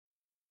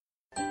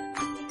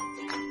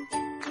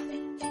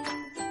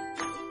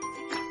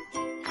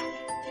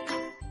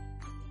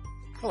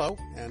Hello,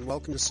 and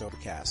welcome to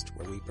Sobercast,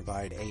 where we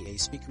provide AA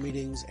speaker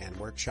meetings and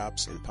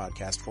workshops in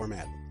podcast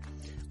format.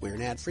 We're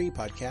an ad-free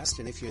podcast,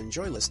 and if you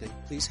enjoy listening,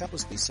 please help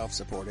us be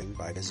self-supporting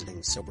by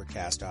visiting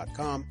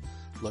Sobercast.com,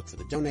 look for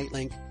the donate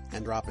link,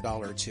 and drop $1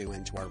 or $2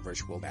 into our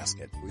virtual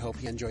basket. We hope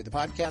you enjoyed the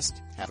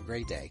podcast. Have a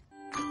great day.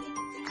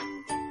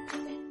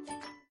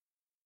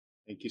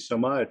 Thank you so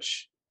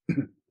much.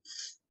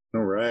 All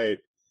right.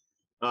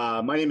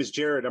 My name is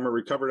Jared. I'm a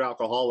recovered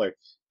alcoholic.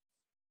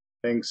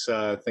 Thanks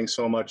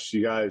so much,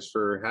 you guys,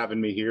 for having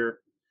me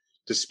here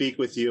to speak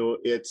with you.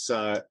 It's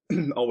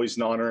always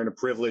an honor and a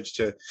privilege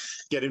to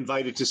get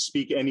invited to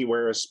speak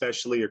anywhere,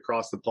 especially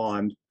across the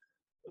pond,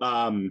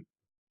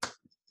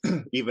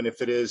 even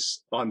if it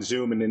is on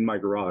Zoom and in my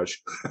garage.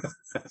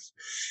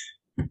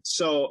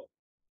 So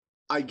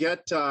I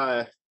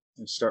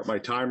start my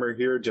timer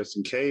here just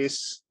in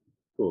case.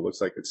 Oh, it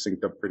looks like it's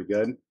synced up pretty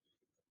good.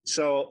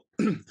 So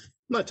I'm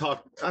going to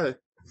talk,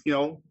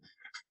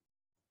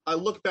 I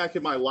look back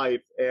at my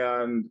life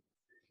and,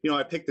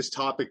 I picked this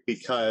topic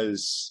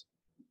because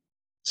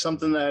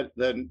something that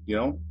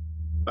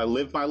I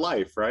lived my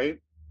life, right?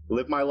 I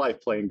lived my life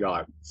playing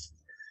God.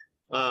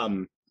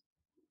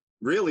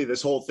 Really,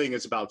 this whole thing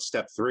is about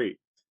step 3.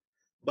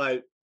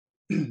 But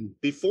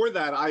before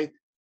that,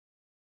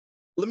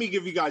 let me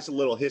give you guys a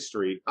little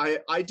history.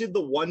 I did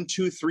the 1,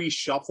 2, 3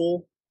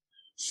 shuffle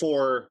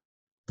for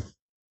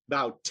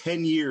about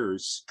 10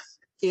 years.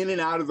 In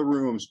and out of the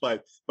rooms,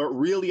 but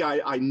really,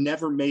 I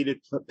never made it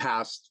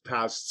past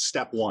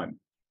step 1.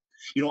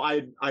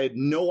 I had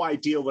no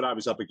idea what I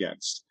was up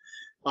against.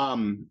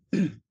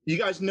 You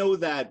guys know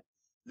that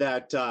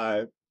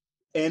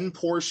end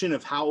portion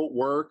of how it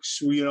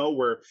works,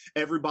 where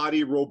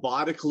everybody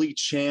robotically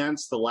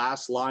chants the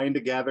last line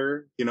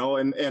together,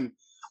 and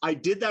I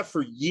did that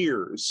for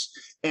years,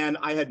 and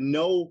I had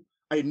no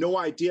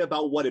idea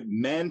about what it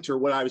meant or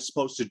what I was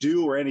supposed to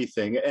do or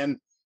anything,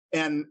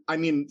 And I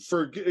mean,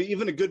 for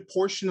even a good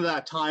portion of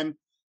that time,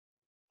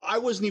 I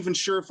wasn't even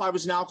sure if I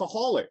was an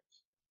alcoholic.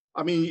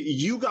 I mean,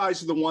 you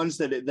guys are the ones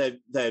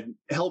that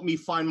helped me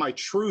find my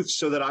truth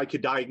so that I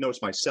could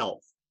diagnose myself.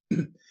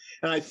 And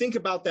I think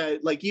about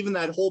that, like even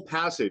that whole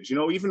passage,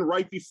 even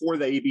right before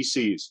the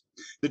ABCs,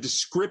 the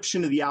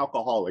description of the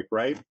alcoholic,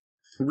 right?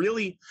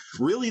 Really,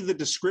 the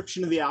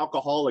description of the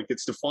alcoholic,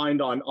 it's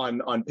defined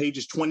on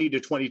pages 20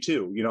 to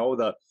 22,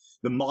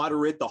 the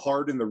moderate, the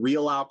hard, and the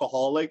real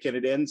alcoholic. And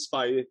it ends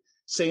by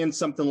saying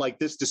something like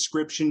this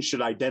description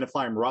should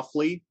identify him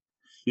roughly.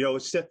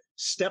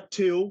 Step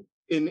 2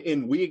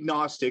 in we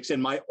agnostics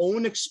and my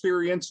own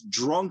experience,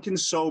 drunk and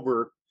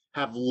sober,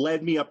 have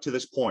led me up to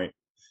this point.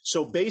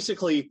 So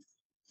basically,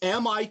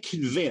 am I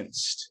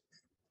convinced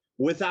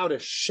without a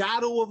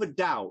shadow of a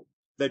doubt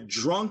that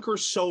drunk or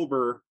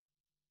sober,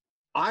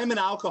 I'm an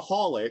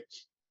alcoholic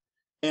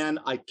and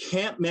I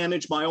can't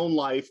manage my own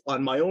life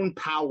on my own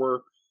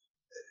power,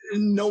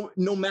 no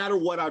matter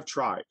what I've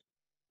tried,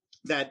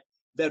 that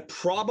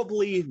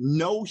probably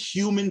no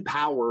human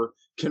power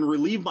can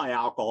relieve my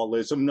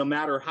alcoholism, no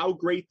matter how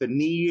great the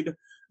need,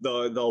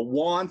 the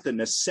want, the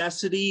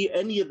necessity,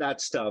 any of that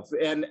stuff.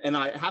 And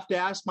I have to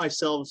ask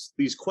myself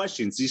these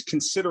questions, these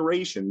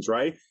considerations,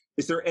 right?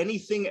 Is there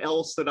anything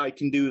else that I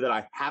can do that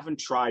I haven't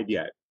tried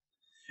yet?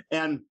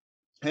 And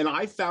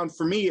I found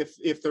for me,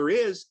 if there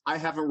is, I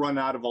haven't run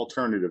out of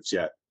alternatives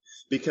yet,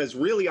 because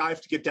really I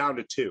have to get down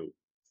to 2.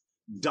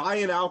 Die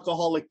an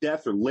alcoholic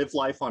death or live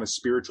life on a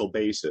spiritual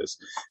basis.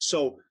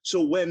 So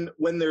when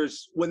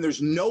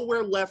there's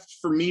nowhere left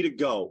for me to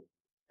go,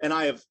 and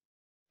I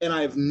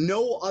have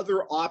no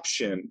other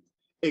option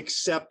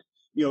except,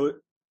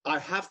 I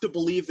have to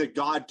believe that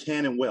God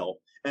can and will.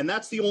 And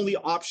that's the only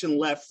option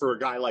left for a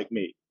guy like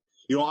me.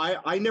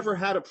 I never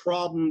had a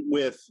problem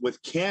with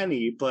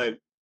Canny, but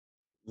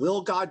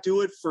will God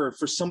do it for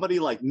somebody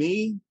like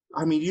me?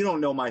 I mean, you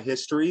don't know my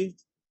history.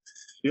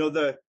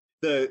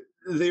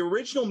 The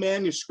original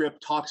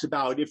manuscript talks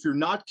about if you're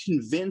not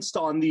convinced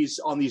on these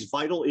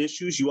vital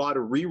issues, you ought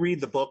to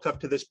reread the book up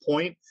to this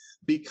point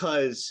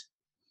because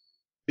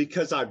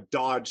I've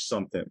dodged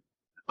something.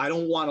 I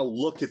don't want to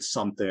look at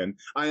something.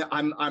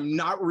 I'm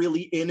not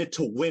really in it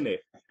to win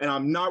it, and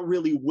I'm not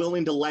really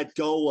willing to let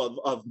go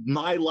of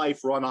my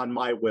life run on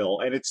my will.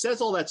 And it says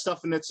all that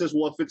stuff, and it says,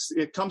 well, if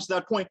it comes to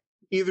that point,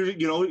 either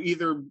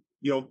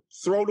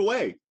throw it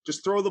away.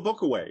 Just throw the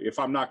book away if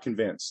I'm not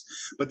convinced.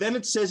 But then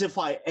it says, if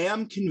I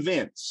am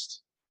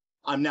convinced,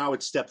 I'm now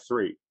at step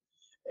 3.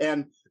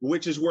 And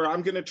which is where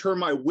I'm going to turn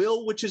my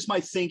will, which is my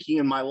thinking,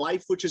 and my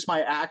life, which is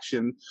my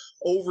action,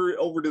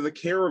 over to the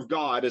care of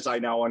God as I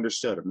now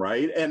understood him,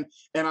 right? And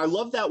I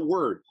love that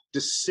word,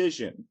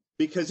 decision,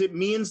 because it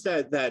means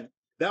that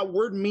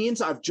word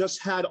means I've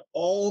just had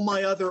all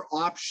my other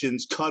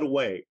options cut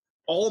away.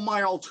 All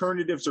my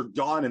alternatives are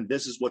gone, and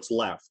this is what's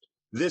left.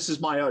 This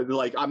is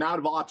I'm out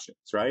of options,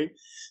 right?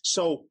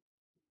 So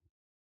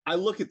I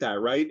look at that,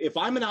 right? If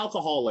I'm an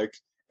alcoholic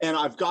and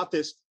I've got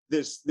this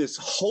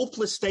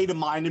hopeless state of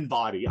mind and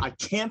body, I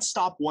can't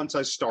stop once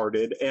I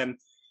started, and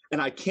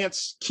I can't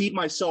keep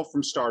myself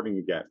from starting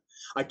again.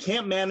 I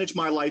can't manage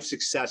my life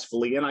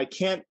successfully, and I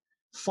can't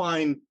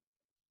find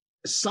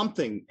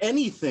something,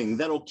 anything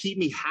that'll keep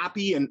me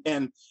happy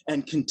and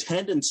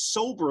content and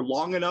sober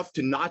long enough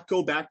to not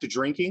go back to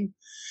drinking.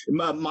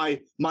 My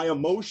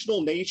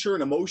emotional nature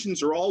and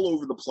emotions are all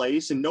over the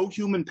place, and no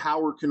human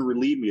power can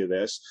relieve me of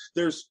this.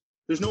 There's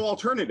no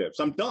alternatives.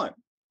 I'm done.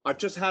 I've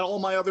just had all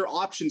my other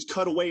options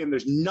cut away, and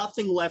there's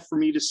nothing left for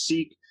me to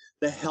seek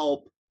the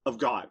help of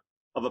God,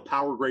 of a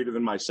power greater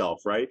than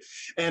myself, right?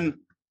 And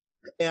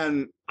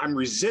I'm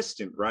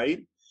resistant,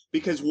 right?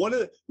 Because one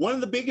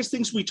of the biggest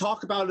things we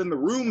talk about in the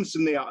rooms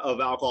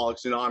of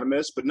Alcoholics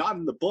Anonymous, but not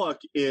in the book,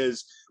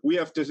 is we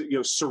have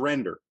to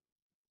surrender.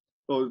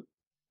 Well,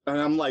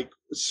 and I'm like,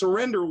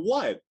 surrender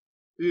what?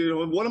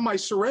 What am I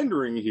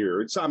surrendering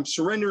here? I'm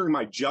surrendering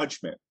my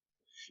judgment.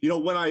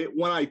 When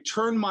I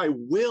turn my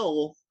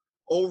will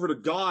over to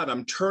God,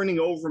 I'm turning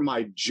over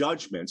my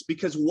judgments,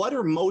 because what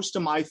are most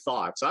of my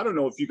thoughts? I don't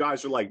know if you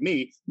guys are like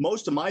me.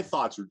 Most of my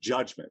thoughts are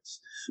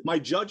judgments. My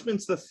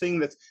judgment's the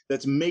thing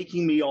that's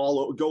making me go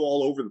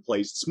all over the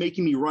place. It's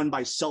making me run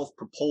by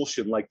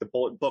self-propulsion, like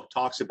the book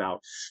talks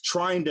about,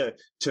 trying to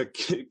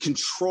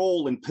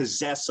control and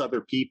possess other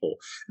people.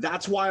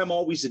 That's why I'm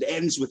always at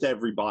ends with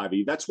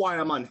everybody. That's why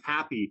I'm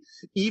unhappy,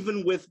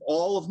 even with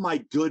all of my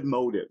good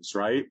motives,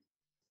 right?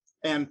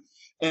 And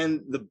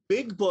the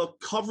big book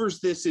covers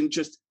this in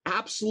just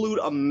absolute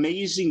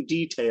amazing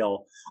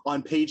detail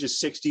on pages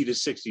 60 to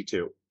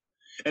 62.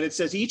 And it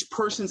says each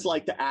person's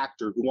like the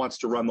actor who wants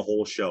to run the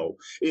whole show,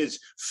 is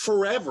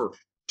forever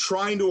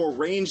trying to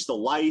arrange the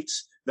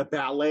lights, the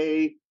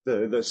ballet,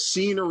 the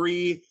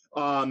scenery,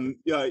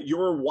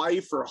 your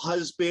wife or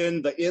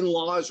husband, the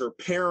in-laws or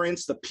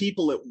parents, the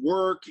people at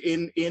work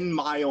in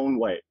my own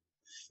way.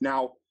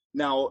 Now,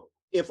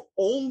 if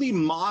only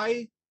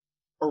my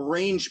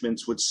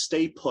arrangements would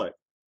stay put,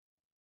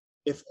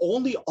 if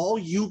only all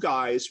you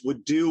guys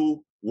would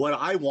do what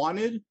I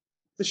wanted,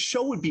 the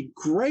show would be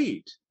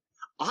great.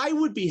 I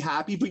would be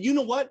happy, but you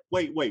know what?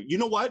 Wait, you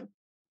know what?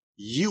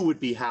 You would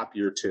be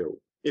happier too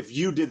if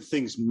you did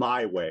things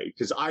my way,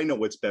 because I know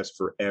what's best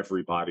for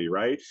everybody,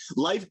 right?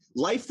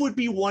 Life would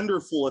be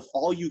wonderful if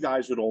all you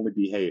guys would only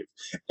behave.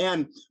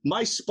 And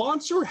my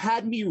sponsor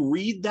had me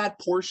read that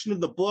portion of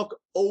the book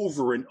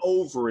over and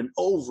over and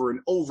over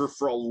and over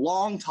for a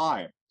long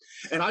time.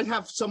 And I'd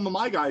have some of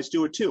my guys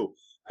do it too.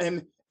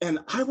 And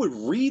I would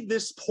read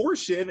this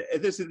portion,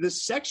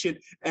 this section,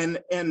 and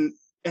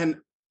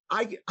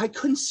I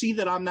couldn't see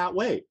that I'm that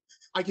way.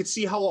 I could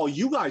see how all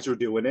you guys are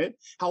doing it,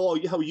 how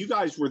you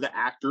guys were the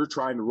actor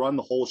trying to run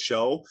the whole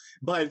show.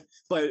 But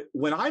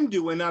when I'm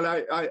doing that,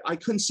 I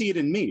couldn't see it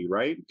in me,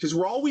 right? Because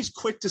we're always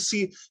quick to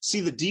see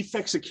the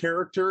defects of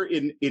character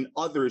in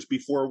others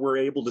before we're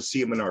able to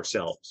see them in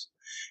ourselves.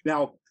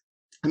 Now,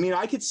 I mean,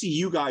 I could see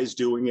you guys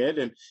doing it,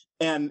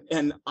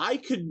 and I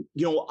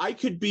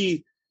could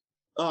be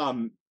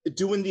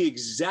doing the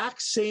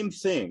exact same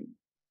thing.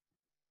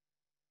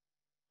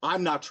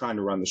 I'm not trying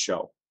to run the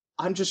show.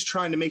 I'm just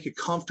trying to make it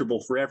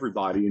comfortable for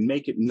everybody and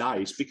make it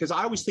nice, because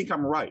I always think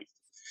I'm right.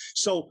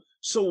 So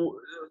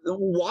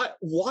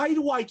why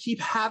do I keep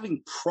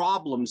having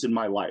problems in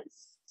my life?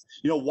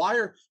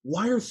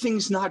 Why are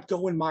things not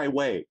going my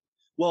way?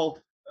 Well,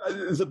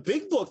 the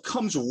big book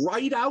comes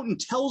right out and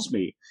tells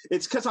me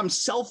it's because I'm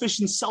selfish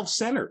and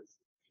self-centered.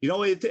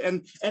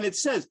 And it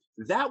says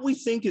that we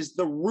think is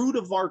the root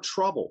of our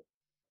trouble.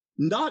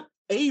 Not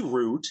a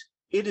root,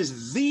 it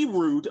is the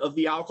root of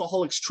the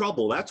alcoholic's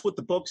trouble. That's what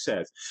the book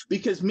says.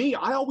 Because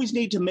I always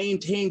need to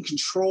maintain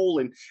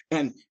control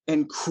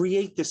and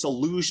create this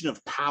illusion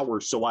of power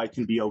so I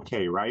can be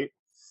okay, right?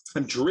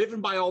 I'm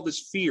driven by all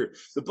this fear.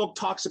 The book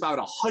talks about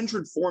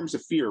 100 forms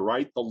of fear,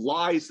 right? The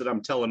lies that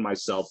I'm telling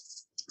myself,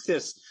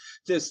 this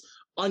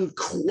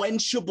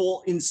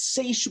unquenchable,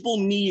 insatiable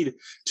need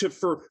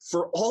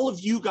for all of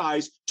you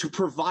guys to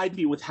provide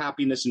me with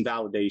happiness and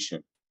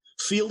validation.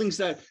 Feelings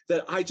that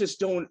I just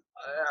don't,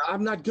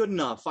 I'm not good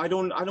enough. I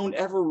don't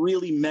ever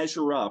really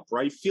measure up,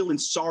 right? Feeling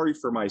sorry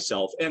for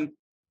myself. And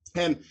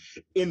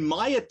in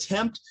my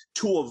attempt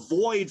to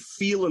avoid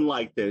feeling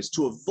like this,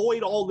 to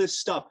avoid all this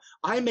stuff,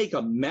 I make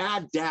a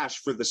mad dash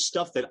for the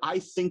stuff that I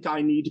think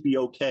I need to be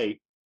okay.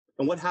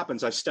 And what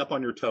happens? I step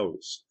on your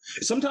toes.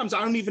 Sometimes I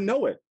don't even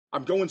know it.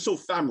 I'm going so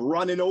fast, I'm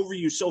running over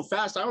you so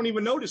fast, I don't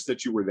even notice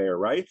that you were there,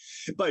 right?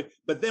 But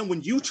then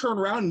when you turn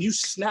around and you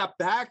snap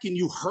back and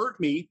you hurt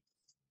me,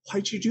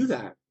 why'd you do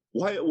that?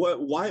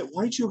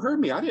 Why'd you hurt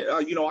me? I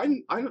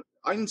didn't,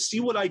 I didn't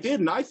see what I did,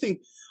 and I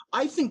think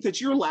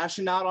that you're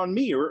lashing out on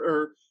me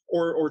or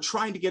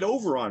trying to get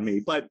over on me.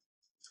 But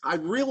I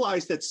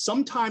realized that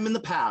sometime in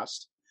the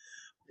past,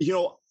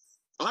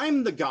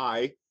 I'm the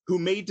guy who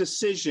made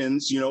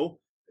decisions,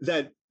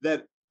 that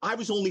I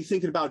was only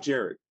thinking about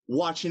Jared,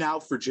 watching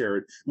out for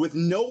Jared, with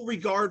no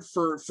regard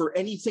for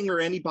anything or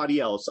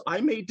anybody else.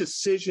 I made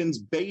decisions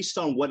based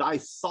on what I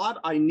thought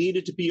I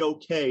needed to be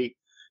okay,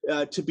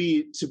 to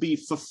be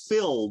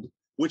fulfilled,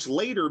 which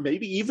later,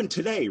 maybe even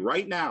today,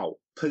 right now,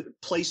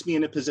 placed me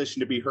in a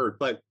position to be hurt.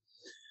 But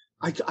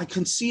I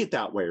can see it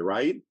that way,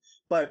 right?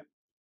 But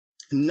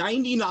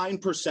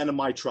 99% of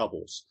my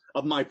troubles,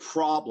 of my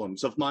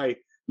problems, of my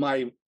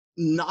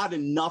not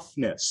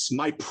enoughness,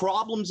 my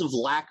problems of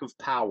lack of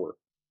power,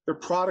 they're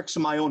products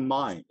of my own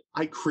mind.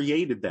 I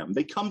created them.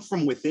 They come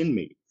from within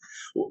me.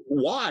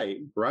 Why,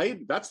 right?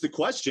 That's the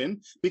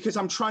question. Because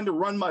I'm trying to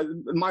run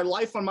my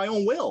life on my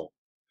own will.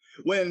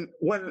 When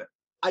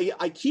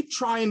I keep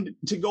trying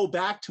to go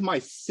back to my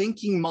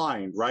thinking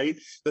mind, right?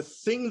 The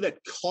thing that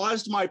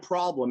caused my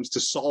problems to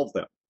solve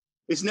them.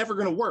 It's never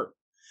going to work.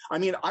 I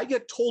mean, I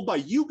get told by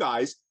you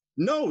guys,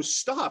 no,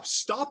 stop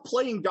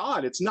playing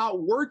God. It's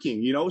not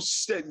working. You know,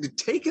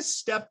 take a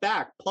step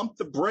back, pump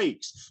the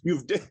brakes.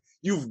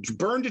 You've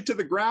burned it to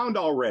the ground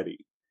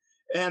already.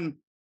 And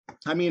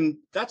I mean,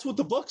 that's what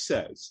the book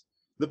says.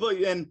 The book,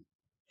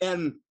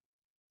 and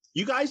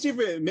you guys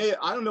even,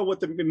 I don't know what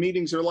the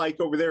meetings are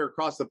like over there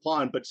across the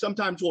pond, but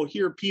sometimes we'll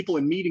hear people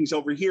in meetings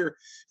over here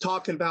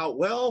talking about,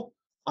 well,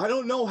 I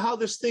don't know how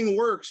this thing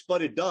works,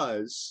 but it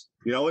does.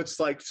 You know, it's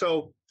like,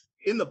 so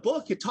in the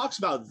book, it talks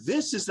about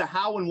this is the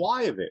how and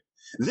why of it.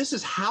 This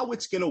is how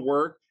it's going to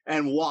work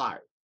and why,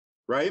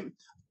 right?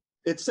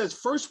 It says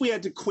first we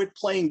had to quit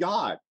playing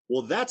God.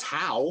 Well, that's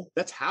how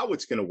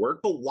it's going to work.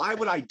 But why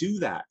would I do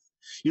that?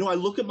 You know, I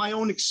look at my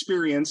own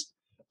experience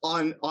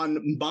on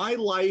my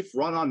life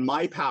run on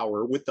my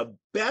power with the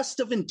best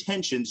of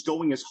intentions,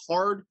 going as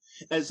hard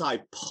as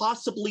I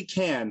possibly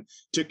can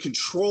to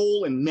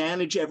control and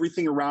manage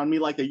everything around me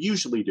like I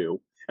usually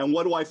do. And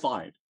what do I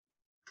find?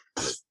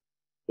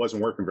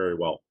 Wasn't working very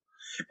well.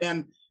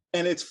 And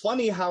it's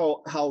funny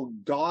how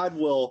God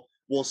will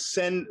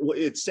send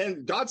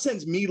God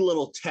sends me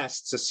little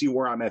tests to see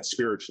where I'm at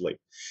spiritually,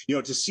 you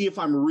know, to see if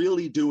I'm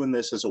really doing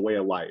this as a way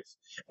of life.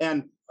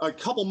 And a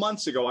couple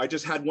months ago, I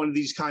just had one of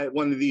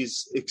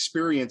these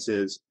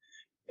experiences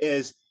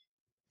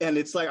and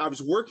it's like I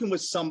was working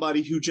with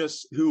somebody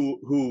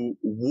who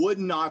would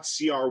not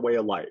see our way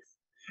of life.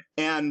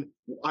 And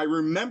I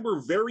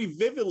remember very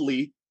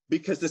vividly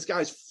because this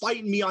guy's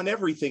fighting me on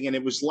everything. And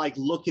it was like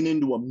looking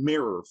into a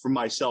mirror for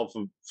myself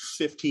of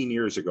 15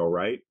 years ago,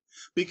 right?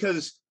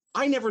 Because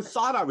I never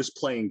thought I was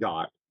playing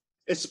God,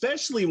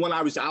 especially when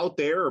I was out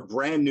there or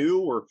brand new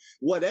or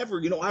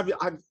whatever. You know,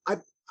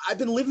 I've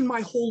been living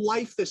my whole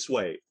life this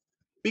way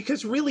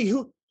because really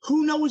who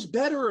knows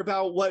better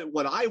about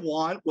what I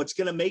want, what's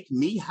going to make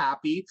me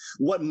happy,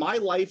 what my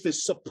life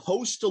is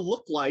supposed to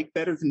look like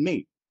better than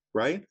me.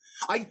 Right?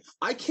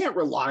 I can't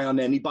rely on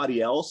anybody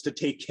else to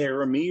take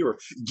care of me or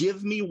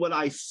give me what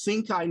I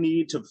think I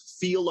need to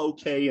feel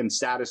okay and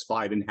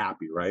satisfied and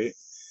happy. Right?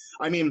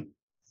 I mean,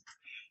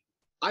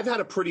 I've had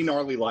a pretty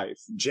gnarly life,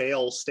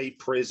 jail, state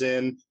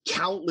prison,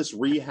 countless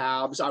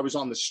rehabs. I was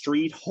on the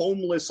street,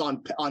 homeless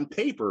on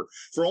paper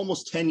for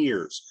almost 10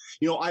 years.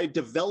 You know, I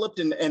developed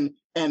and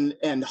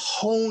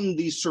honed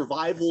these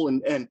survival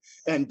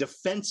and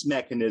defense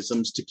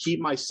mechanisms to keep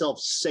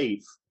myself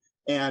safe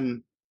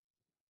and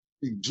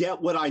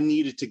get what I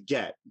needed to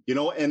get, you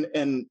know,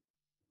 and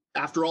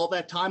after all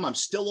that time, I'm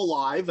still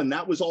alive. And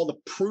that was all the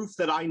proof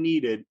that I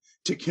needed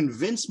to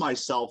convince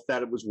myself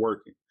that it was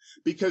working.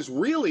 Because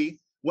really,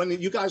 when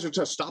you guys are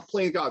just stop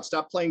playing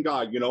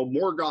God, you know,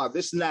 more God,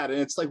 this and that. And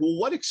it's like, well,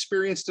 what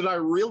experience did I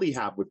really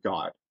have with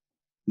God?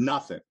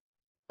 Nothing.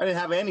 I didn't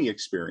have any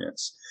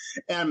experience.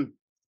 And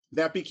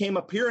that became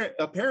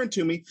apparent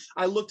to me.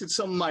 I looked at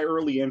some of my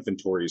early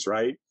inventories,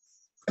 right?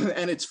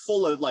 And it's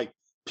full of like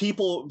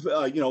people,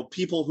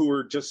 people who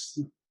are just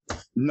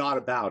not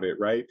about it,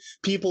 right?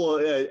 People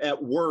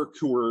at work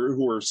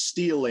who were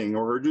stealing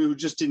or who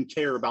just didn't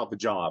care about the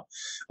job.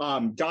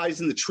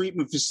 Guys in the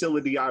treatment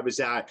facility I was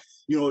at,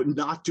 you know,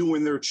 not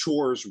doing their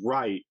chores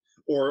right.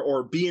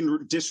 Or being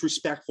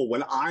disrespectful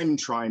when I'm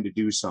trying to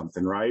do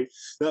something, right?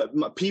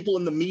 People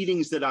in the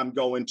meetings that I'm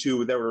going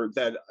to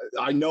that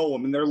I know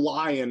them and they're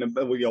lying,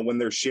 you know, when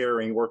they're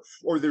sharing,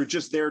 or they're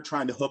just there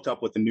trying to hook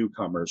up with the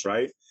newcomers,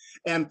 right?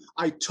 And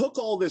I took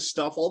all this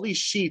stuff, all these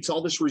sheets,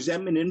 all this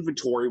resentment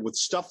inventory with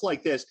stuff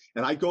like this,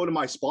 and I go to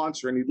my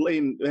sponsor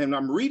and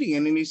I'm reading it,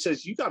 and he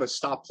says, "You got to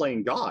stop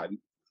playing God."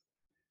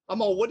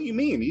 I'm all, "What do you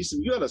mean?" He said,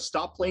 "You got to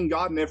stop playing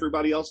God in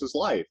everybody else's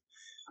life."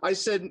 I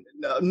said,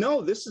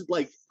 no, this is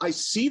like, I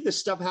see this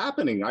stuff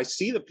happening. I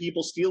see the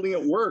people stealing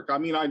at work. I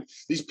mean,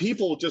 these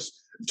people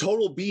just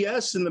total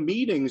BS in the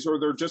meetings, or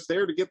they're just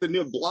there to get the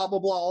new blah, blah,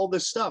 blah, all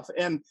this stuff.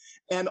 And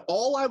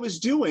all I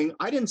was doing,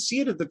 I didn't see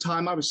it at the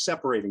time. I was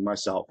separating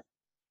myself.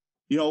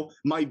 You know,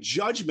 my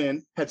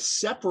judgment had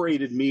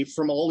separated me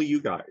from all of you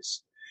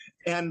guys.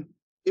 And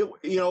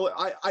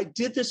I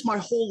did this my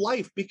whole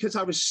life because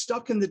I was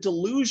stuck in the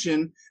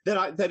delusion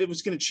that it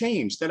was going to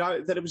change, that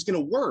it was going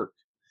to work.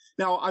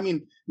 Now, I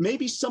mean,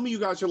 maybe some of you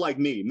guys are like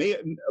me.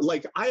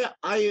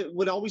 I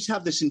would always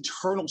have this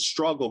internal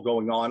struggle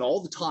going on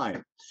all the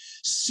time.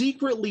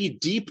 Secretly,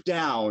 deep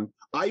down,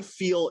 I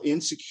feel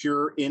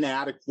insecure,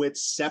 inadequate,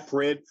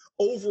 separate,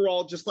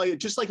 overall, just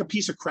like a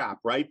piece of crap,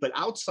 right? But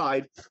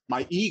outside,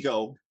 my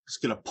ego is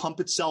going to pump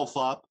itself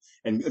up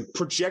and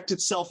project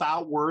itself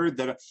outward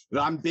that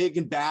I'm big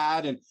and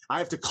bad, and I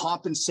have to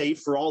compensate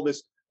for all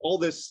this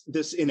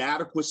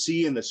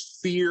inadequacy and this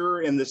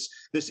fear and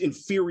this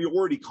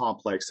inferiority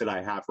complex that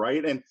I have,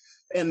 right?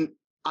 And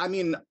I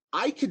mean,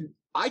 I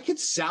I could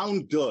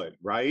sound good,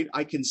 right?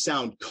 I can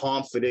sound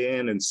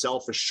confident and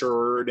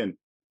self-assured, and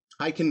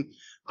I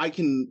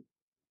can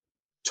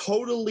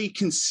totally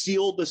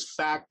conceal this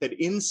fact that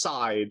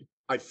inside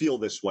I feel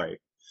this way.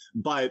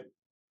 But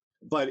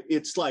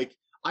it's like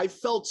I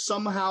felt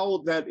somehow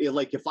that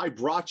like if I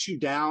brought you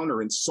down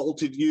or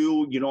insulted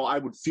you, I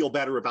would feel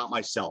better about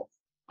myself.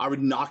 I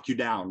would knock you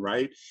down,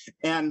 right?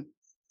 And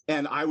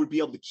I would be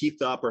able to keep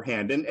the upper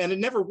hand. And it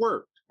never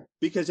worked,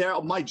 because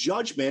my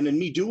judgment and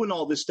me doing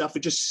all this stuff,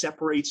 it just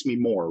separates me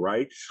more,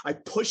 right? I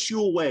push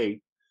you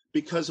away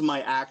because of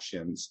my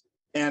actions.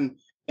 And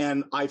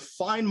I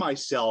find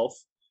myself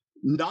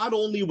not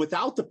only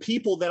without the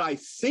people that I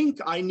think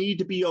I need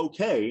to be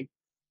okay,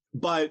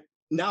 but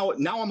now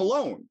I'm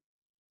alone.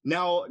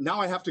 Now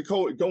I have to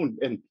go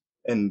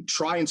and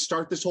try and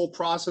start this whole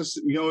process,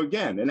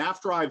 again. And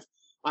after I've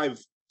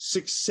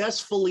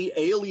successfully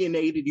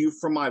alienated you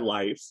from my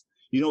life,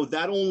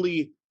 that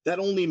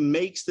only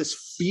makes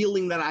this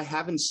feeling that I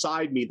have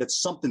inside me that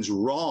something's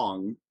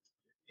wrong.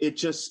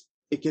 It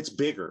gets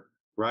bigger,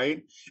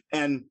 right?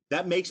 And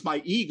that makes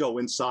my ego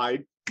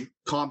inside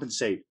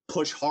compensate,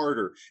 push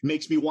harder,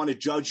 makes me want to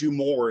judge you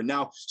more. And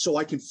now, so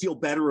I can feel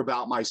better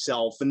about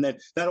myself. And that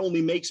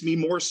only makes me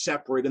more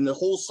separate. And the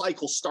whole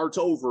cycle starts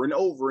over and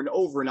over and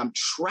over. And I'm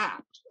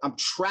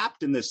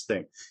trapped in this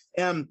thing.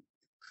 And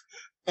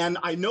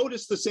I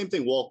noticed the same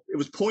thing. Well, it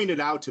was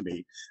pointed out to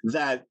me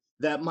that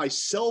my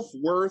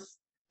self-worth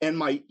and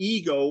my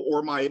ego,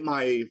 or my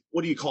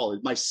what do you call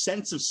it? My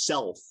sense of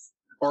self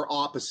are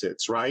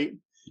opposites, right?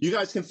 You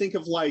guys can think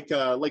of like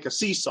a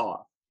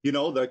seesaw.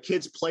 The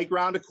kids'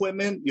 playground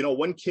equipment,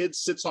 one kid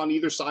sits on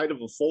either side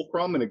of a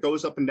fulcrum and it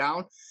goes up and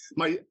down.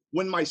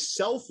 When my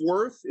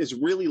self-worth is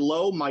really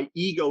low, my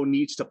ego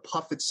needs to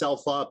puff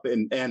itself up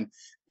and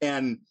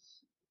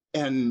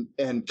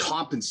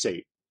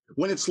compensate.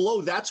 When it's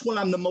low, that's when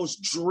I'm the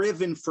most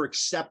driven for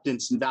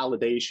acceptance and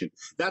validation.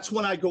 That's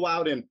when I go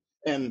out and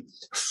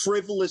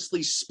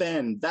frivolously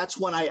spend. That's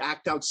when I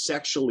act out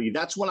sexually.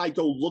 That's when I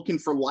go looking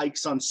for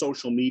likes on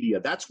social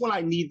media. That's when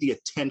I need the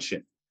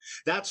attention.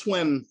 That's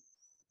when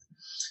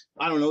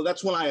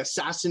I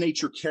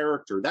assassinate your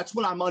character. That's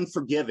when I'm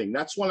unforgiving.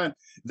 That's when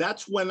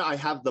I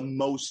have the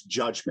most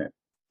judgment.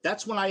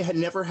 That's when I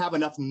never have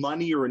enough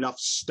money or enough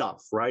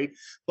stuff, right?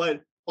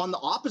 But on the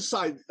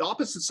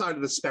opposite side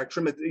of the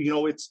spectrum,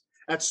 it's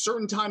at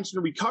certain times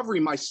in recovery,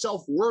 my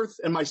self-worth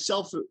and my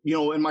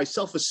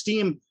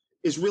self-esteem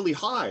is really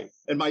high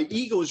and my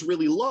ego is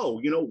really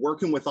low,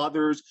 working with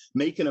others,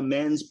 making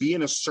amends,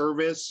 being a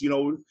service,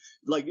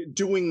 like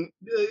doing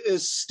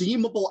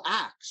esteemable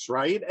acts,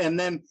 right? And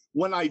then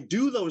when I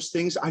do those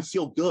things, I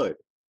feel good.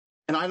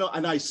 And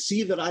I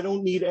see that I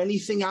don't need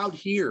anything out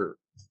here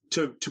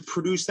to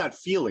produce that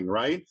feeling,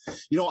 right?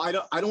 I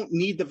don't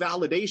need the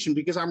validation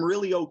because I'm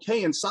really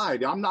okay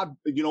inside. I'm not,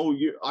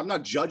 I'm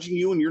not judging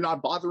you and you're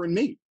not bothering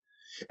me.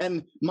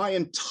 And my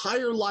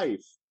entire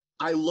life,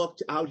 I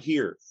looked out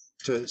here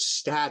to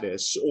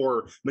status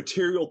or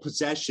material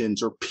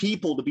possessions or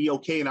people to be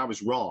okay, and I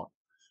was wrong,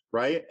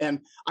 right? And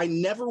I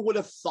never would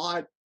have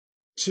thought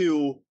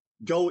to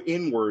go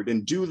inward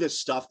and do this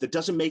stuff that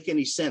doesn't make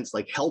any sense,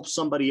 like help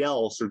somebody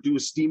else or do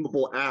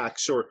esteemable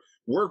acts or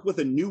work with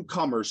a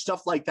newcomer,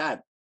 stuff like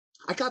that.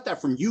 I got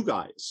that from you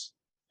guys,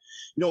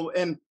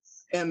 and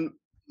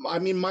I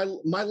mean,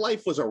 my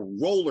life was a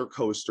roller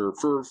coaster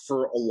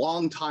for a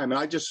long time, and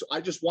I just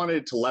wanted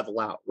it to level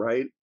out,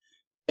 right?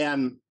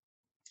 And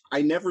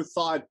I never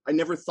thought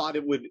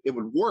it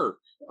would work.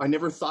 I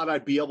never thought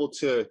I'd be able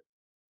to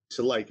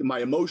like, my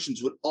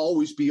emotions would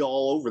always be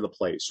all over the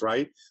place,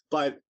 right?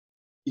 But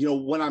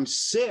when I'm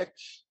sick,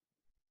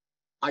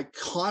 I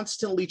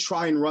constantly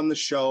try and run the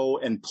show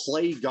and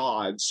play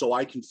God so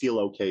I can feel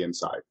okay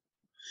inside.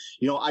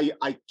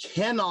 I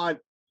cannot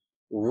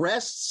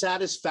wrest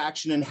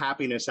satisfaction and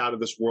happiness out of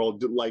this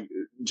world like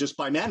just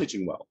by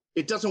managing well.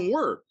 It doesn't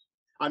work.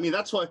 I mean,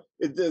 that's why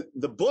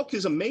the book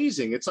is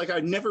amazing. It's like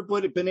I've never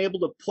been able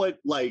to put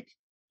like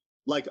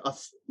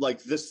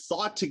this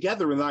thought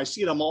together, and then I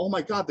see it. I'm all, oh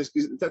my God,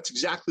 that's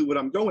exactly what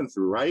I'm going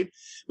through, right?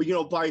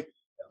 But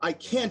I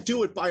can't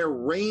do it by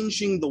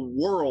arranging the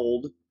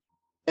world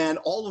and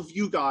all of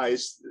you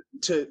guys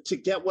to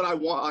get what I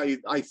want.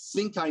 I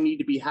think I need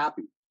to be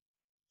happy,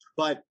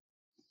 but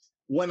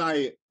when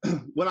I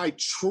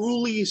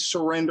truly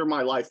surrender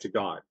my life to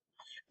God,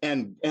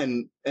 and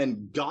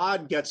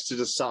God gets to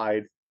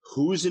decide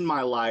who's in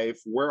my life,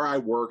 where I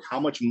work, how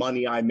much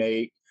money I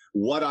make,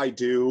 what I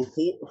do,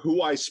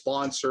 who I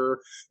sponsor,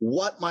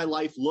 what my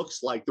life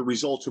looks like, the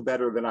results are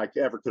better than I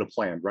ever could have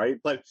planned, right?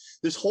 But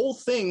this whole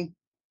thing,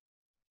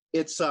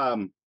 it's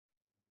like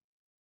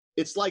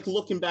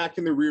looking back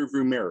in the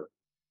rearview mirror.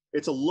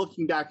 It's a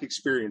looking back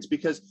experience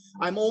because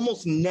I'm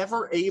almost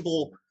never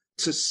able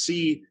to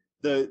see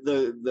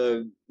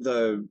the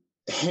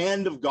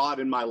hand of God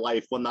in my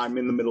life when I'm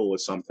in the middle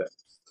of something.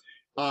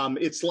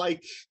 It's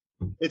like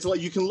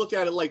you can look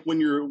at it like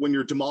when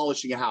you're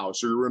demolishing a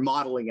house or you're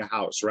remodeling a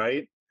house,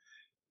 right?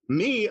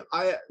 Me,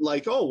 I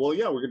like, oh, well,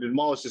 yeah, we're going to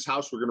demolish this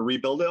house. We're going to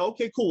rebuild it.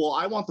 Okay, cool. Well,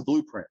 I want the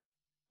blueprint.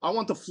 I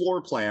want the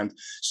floor plan.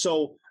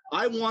 So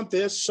I want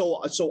this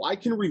so I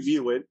can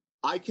review it.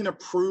 I can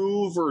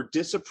approve or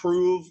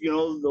disapprove,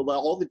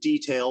 all the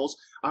details.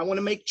 I want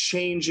to make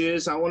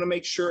changes. I want to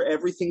make sure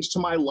everything's to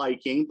my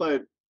liking, but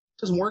it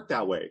doesn't work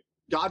that way.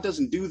 God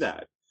doesn't do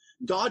that.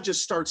 God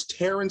just starts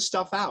tearing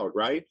stuff out,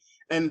 right?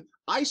 And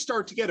I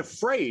start to get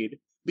afraid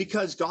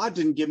because God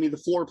didn't give me the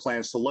floor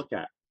plans to look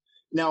at.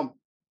 Now,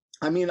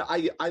 I mean,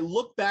 I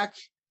look back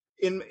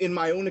in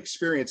my own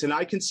experience, and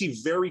I can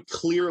see very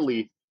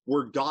clearly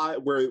where God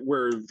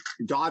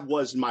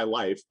was in my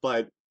life.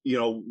 But,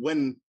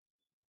 when,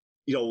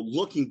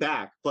 looking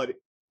back, but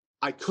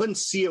I couldn't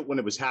see it when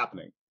it was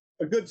happening.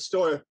 A good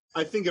story.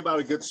 I think about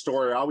a good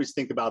story. I always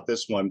think about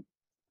this one.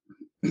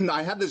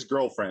 I had this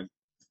girlfriend.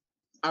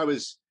 I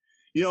was,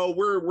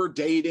 we're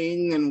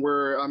dating, and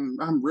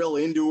I'm real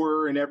into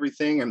her and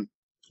everything. And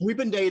we've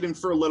been dating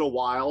for a little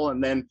while.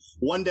 And then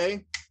one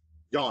day,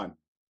 gone,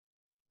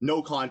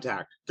 no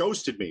contact,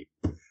 ghosted me.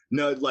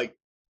 No,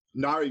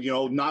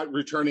 not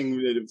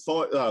returning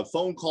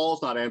phone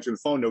calls, not answering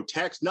the phone, no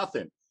text,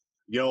 nothing.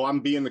 I'm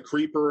being the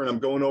creeper and I'm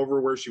going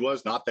over where she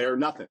was, not there,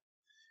 nothing.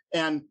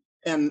 And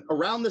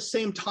around the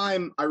same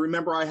time, I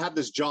remember I had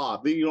this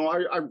job.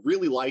 I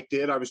really liked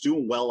it. I was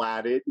doing well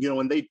at it.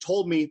 And they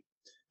told me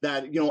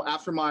that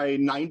after my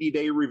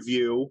 90-day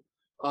review,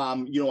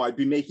 I'd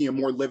be making a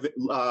more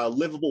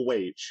livable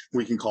wage,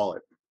 we can call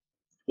it.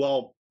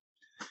 Well,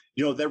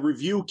 that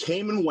review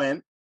came and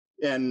went,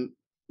 and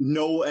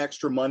no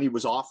extra money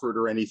was offered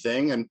or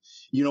anything. And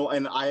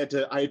and I had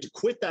to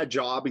quit that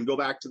job and go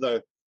back to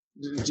the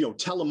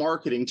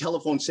telemarketing,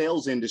 telephone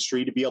sales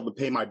industry to be able to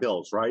pay my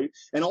bills, right?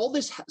 And all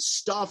this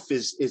stuff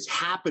is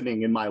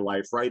happening in my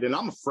life, right? And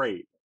I'm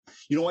afraid,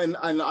 and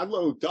I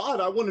love God.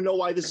 I want to know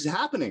why this is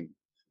happening.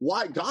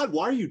 Why, God?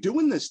 Why are you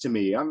doing this to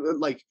me? I'm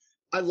like,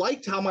 I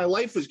liked how my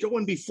life was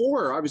going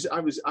before. I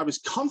was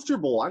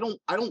comfortable. I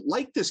don't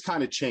like this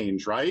kind of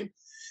change, right?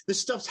 This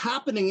stuff's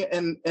happening,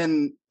 and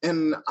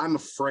I'm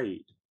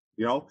afraid,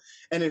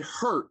 and it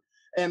hurt,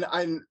 and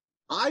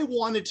I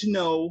wanted to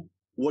know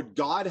what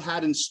God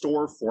had in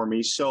store for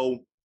me. So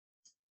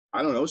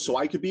I don't know, so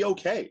I could be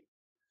okay.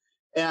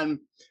 And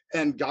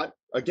God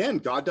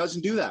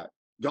doesn't do that.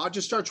 God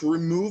just starts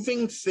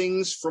removing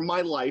things from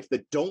my life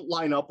that don't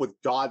line up with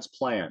God's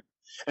plan.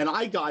 And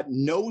I got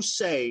no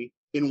say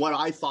in what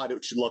I thought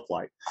it should look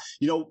like.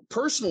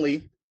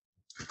 Personally,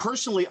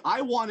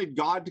 I wanted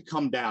God to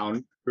come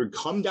down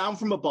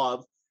from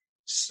above,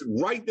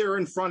 right there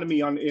in front of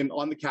me on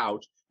the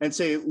couch, and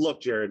say,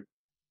 look, Jared,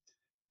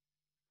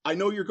 I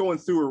know you're going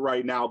through it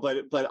right now,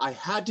 but I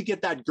had to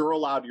get that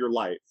girl out of your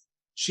life.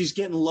 She's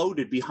getting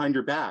loaded behind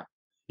your back.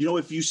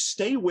 If you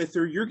stay with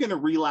her, you're going to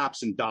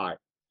relapse and die.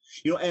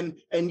 And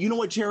you know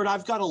what, Jared,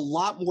 I've got a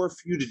lot more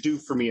for you to do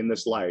for me in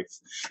this life.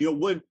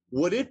 Would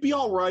it be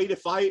all right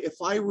if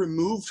I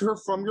removed her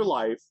from your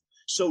life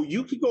so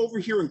you could go over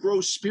here and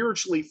grow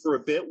spiritually for a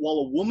bit, while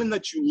a woman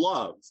that you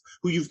love,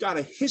 who you've got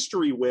a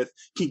history with,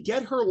 can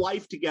get her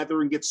life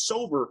together and get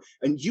sober,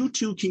 and you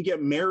two can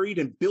get married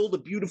and build a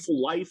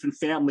beautiful life and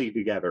family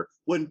together?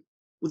 Would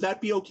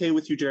that be okay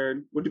with you,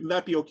 Jared? Would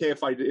that be okay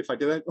if I did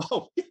that?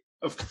 Oh, yeah,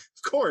 of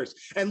course.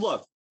 And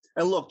look,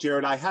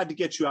 Jared, I had to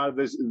get you out of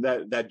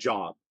that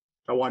job.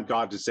 I want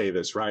God to say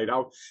this, right?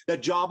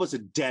 That job was a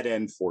dead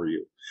end for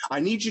you. I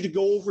need you to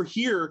go over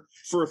here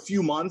for a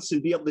few months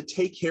and be able to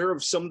take care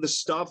of some of the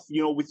stuff,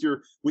 with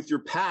your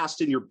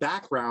past and your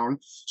background,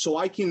 so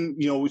I can,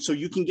 so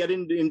you can get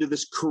into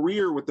this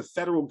career with the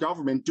federal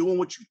government, doing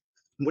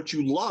what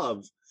you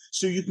love,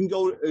 so you can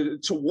go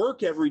to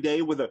work every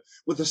day with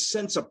a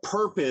sense of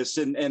purpose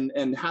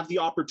and have the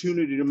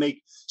opportunity to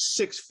make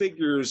six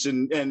figures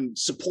and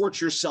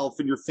support yourself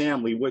and your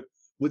family.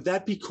 Would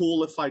that be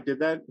cool if I did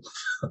that?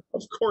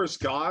 Of course,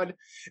 God.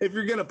 If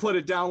you're going to put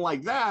it down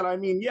like that, I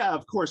mean, yeah,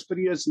 of course, but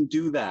he doesn't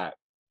do that.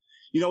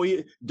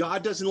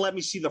 God doesn't let me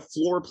see the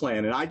floor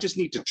plan, and I just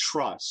need to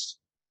trust.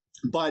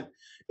 But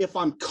if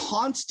I'm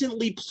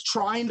constantly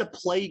trying to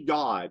play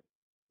God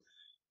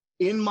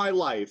in my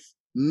life,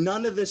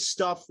 none of this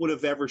stuff would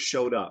have ever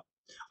showed up.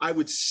 I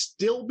would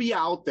still be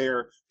out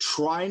there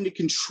trying to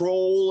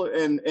control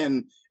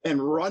and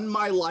run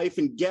my life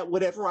and get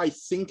whatever I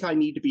think I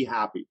need to be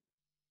happy.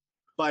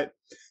 But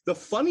the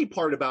funny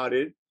part about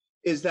it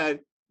is that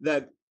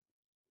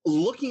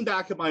looking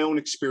back at my own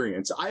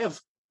experience,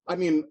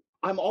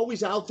 I'm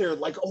always out there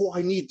like, oh,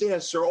 I need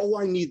this, or oh,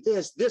 I need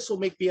this. This will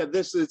make me have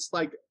this. It's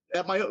like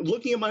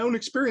looking at my own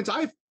experience,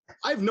 I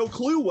have no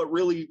clue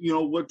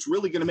what's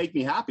really going to make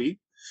me happy.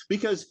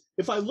 Because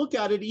if I look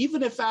at it,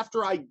 even if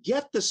after I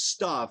get the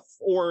stuff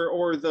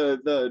or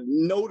the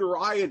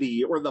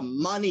notoriety or the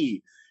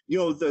money,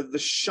 the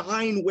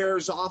shine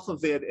wears off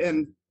of it,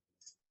 and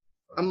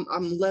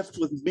I'm left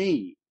with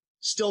me,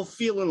 still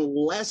feeling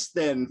less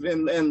than,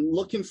 and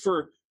looking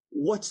for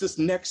what's this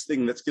next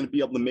thing that's going to be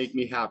able to make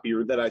me happy,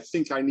 or that I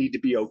think I need to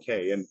be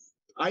okay. And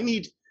I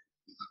need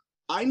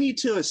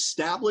to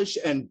establish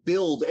and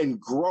build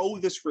and grow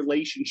this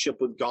relationship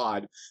with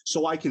God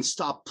so I can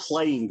stop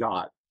playing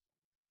God.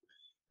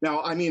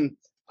 Now,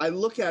 I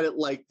look at it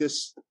like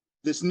this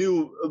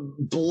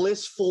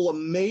blissful,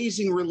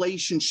 amazing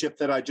relationship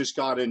that I just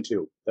got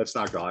into. That's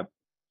not God.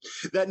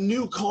 That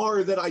new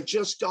car that I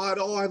just got.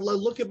 Oh, I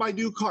look at my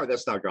new car.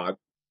 That's not God.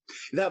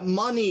 That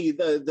money,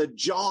 the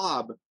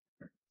job,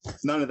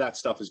 none of that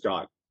stuff is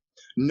God.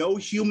 No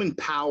human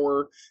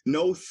power,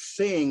 no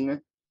thing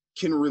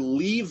can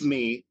relieve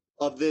me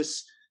of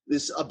this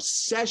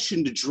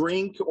obsession to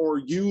drink or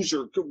use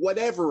or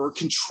whatever, or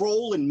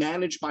control and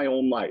manage my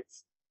own life.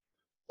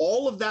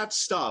 All of that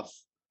stuff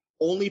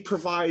only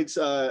provides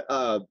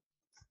a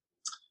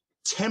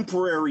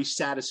temporary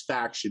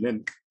satisfaction,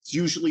 and it's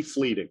usually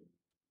fleeting.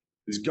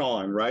 It's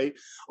gone, right?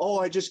 Oh,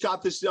 I just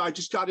got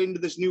into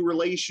this new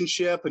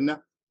relationship, and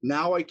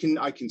now I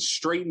can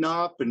straighten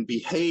up and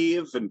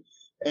behave,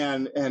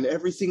 and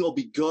everything will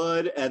be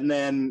good,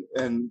 and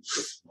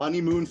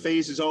honeymoon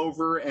phase is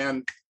over,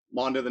 and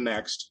on to the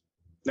next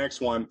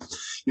one,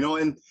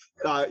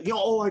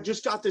 oh, I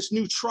just got this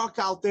new truck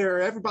out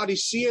there. Everybody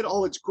see it.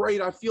 Oh, it's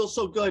great. I feel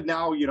so good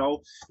now.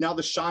 Now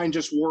the shine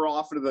just wore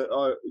off of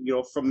the,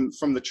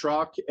 from the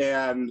truck.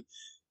 And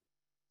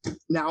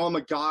now I'm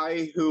a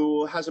guy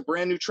who has a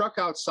brand new truck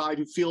outside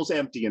who feels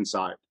empty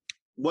inside.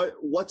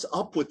 What's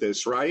up with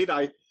this, right?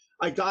 I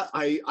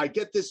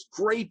get this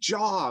great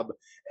job.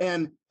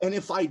 And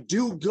if I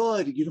do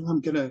good, I'm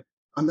going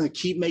to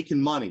keep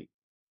making money.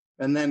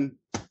 And then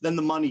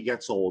the money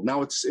gets old.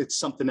 Now it's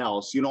something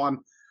else.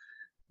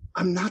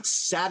 I'm not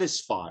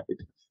satisfied.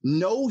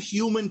 No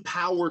human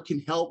power can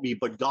help me,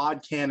 but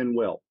God can and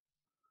will.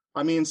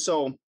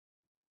 So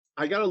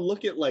I got to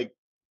look at, like,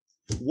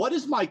 what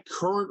does my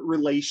current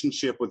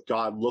relationship with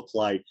God look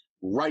like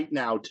right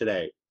now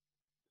today?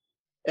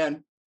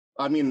 And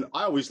I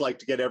always like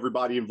to get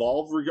everybody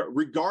involved,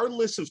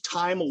 regardless of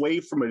time away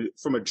from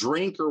a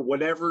drink or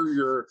whatever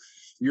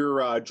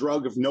your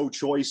drug of no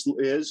choice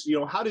is.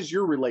 How does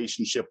your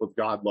relationship with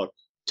God look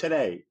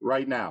today,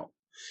 right now?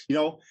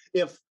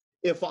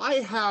 If I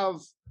have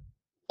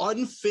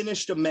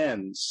unfinished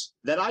amends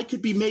that I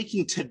could be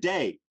making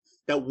today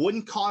that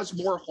wouldn't cause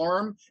more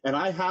harm, and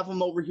I have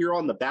them over here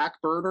on the back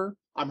burner,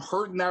 I'm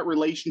hurting that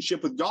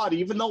relationship with God,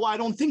 even though I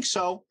don't think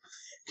so,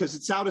 because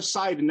it's out of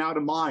sight and out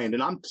of mind.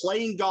 And I'm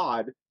playing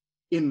God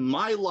in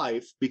my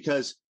life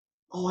because,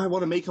 I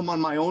want to make him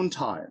on my own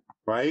time,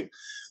 right?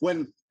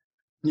 When,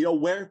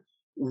 where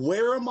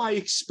am I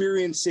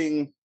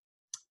experiencing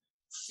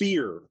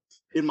fear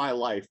in my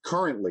life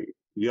currently?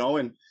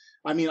 And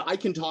I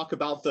can talk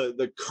about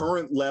the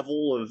current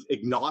level of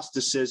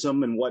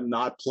agnosticism and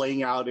whatnot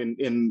playing out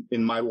in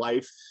my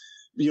life,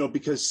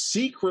 because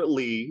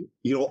secretly,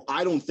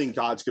 I don't think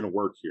God's going to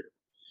work here.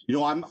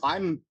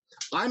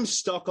 I'm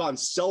stuck on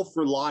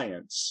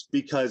self-reliance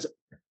because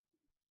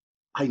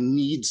I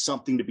need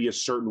something to be a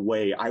certain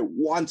way. I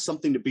want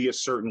something to be a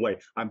certain way.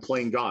 I'm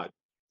playing God.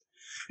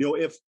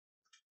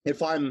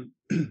 If I'm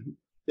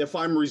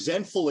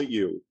resentful at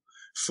you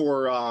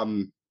for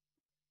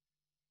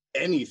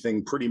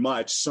anything, pretty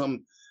much,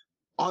 some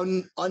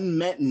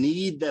unmet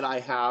need that I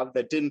have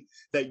that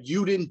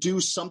you didn't do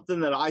something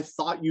that I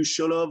thought you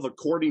should have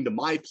according to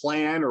my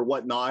plan or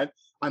whatnot,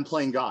 I'm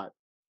playing God.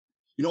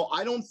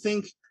 I don't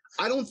think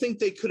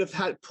they could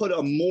have put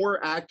a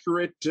more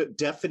accurate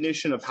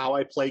definition of how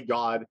I play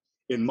God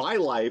in my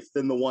life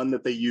than the one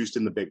that they used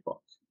in the big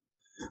book.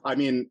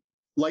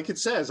 Like it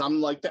says, I'm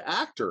like the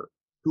actor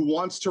who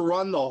wants to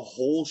run the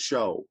whole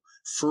show,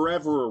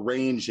 forever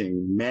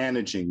arranging,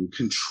 managing,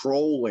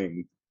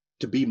 controlling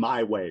to be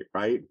my way,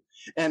 right?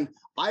 And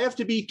I have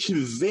to be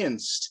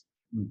convinced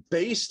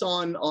based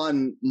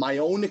on my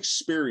own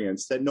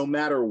experience that no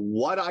matter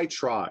what I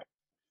try,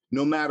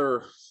 no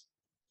matter,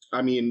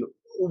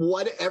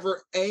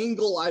 whatever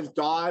angle I've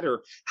got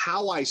or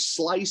how I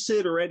slice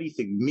it or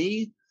anything,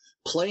 me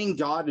playing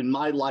God in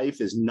my life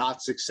is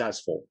not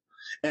successful.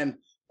 And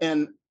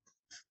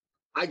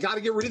I got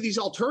to get rid of these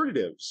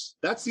alternatives.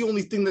 That's the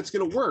only thing that's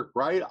going to work,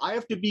 right? I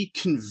have to be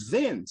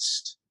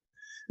convinced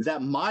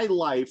that my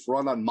life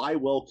run on my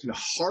will can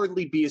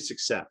hardly be a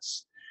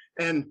success.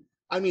 And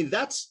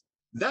that's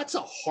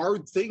a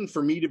hard thing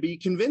for me to be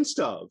convinced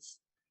of,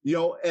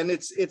 and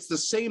it's the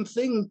same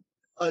thing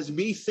as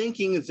me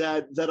thinking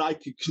that I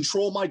could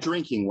control my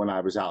drinking when I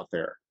was out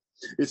there.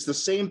 It's the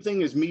same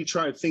thing as me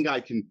trying to think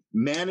I can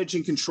manage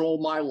and control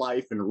my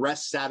life and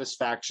wrest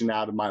satisfaction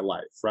out of my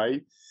life,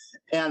 right?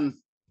 And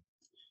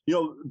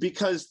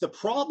because the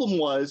problem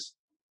was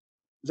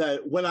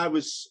that when I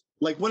was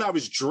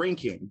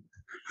drinking,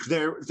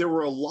 there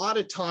were a lot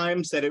of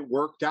times that it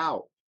worked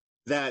out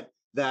that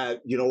I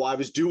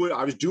was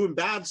doing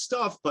bad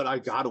stuff, but I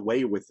got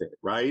away with it,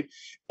 right?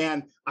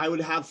 And I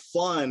would have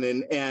fun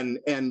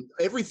and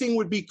everything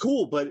would be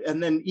cool.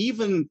 And then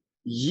even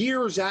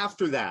years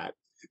after that,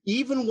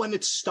 even when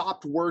it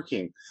stopped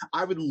working,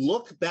 I would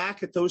look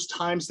back at those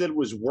times that it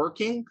was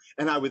working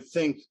and I would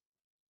think,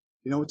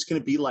 it's going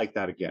to be like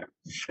that again.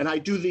 And I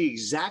do the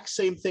exact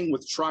same thing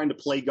with trying to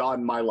play God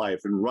in my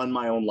life and run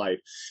my own life.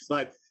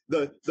 But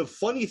the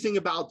funny thing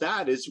about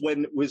that is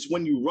when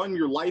you run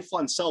your life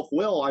on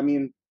self-will,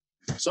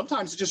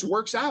 sometimes it just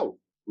works out.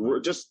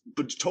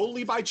 but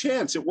totally by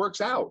chance, it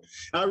works out.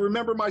 And I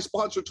remember my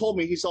sponsor told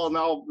me, he said,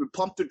 now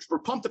pump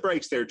the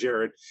brakes there,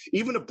 Jared.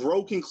 Even a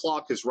broken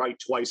clock is right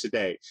twice a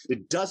day.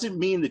 It doesn't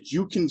mean that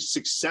you can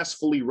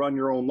successfully run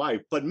your own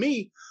life. But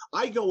me,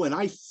 I go and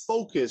I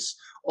focus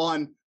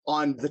on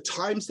the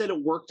times that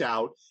it worked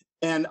out.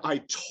 And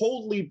I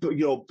totally,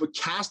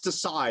 cast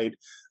aside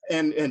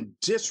and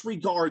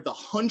disregard the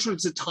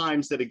hundreds of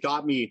times that it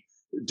got me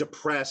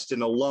depressed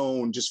and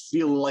alone, just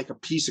feeling like a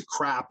piece of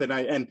crap.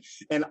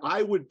 And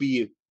I would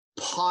be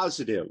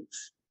positive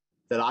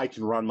that I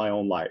can run my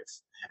own life.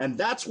 And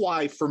that's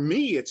why, for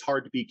me, it's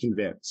hard to be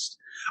convinced.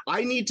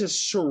 I need to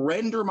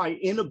surrender my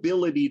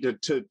inability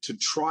to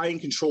try and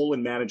control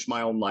and manage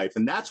my own life.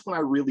 And that's when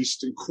I really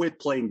quit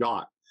playing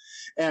God.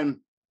 And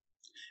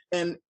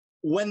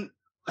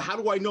how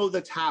do I know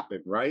that's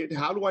happened, right?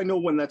 How do I know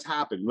when that's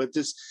happened? With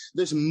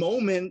this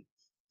moment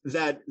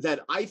that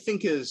I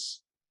think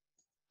is,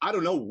 I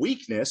don't know,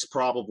 weakness,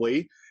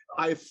 probably.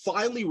 I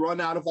finally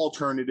run out of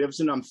alternatives,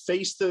 and I'm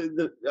faced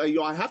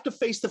I have to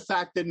face the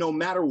fact that no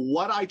matter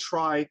what I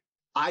try,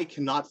 I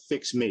cannot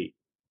fix me.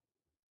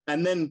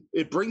 And then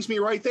it brings me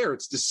right there.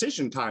 It's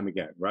decision time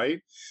again, right?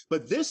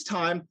 But this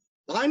time,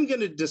 I'm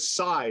going to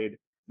decide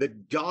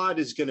that God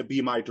is going to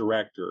be my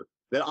director,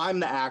 that I'm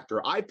the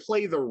actor. I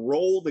play the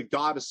role that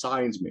God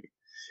assigns me.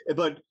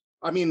 But,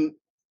 I mean,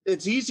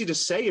 it's easy to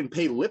say and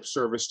pay lip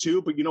service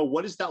to, but,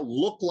 what does that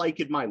look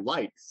like in my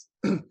life?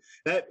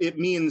 That it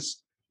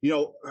means,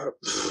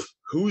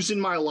 who's in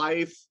my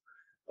life,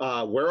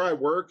 where I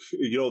work,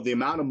 the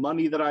amount of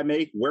money that I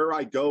make, where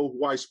I go,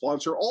 who I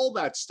sponsor, all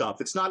that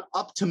stuff. It's not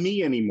up to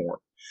me anymore,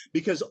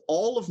 because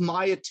all of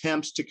my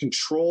attempts to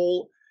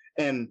control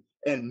and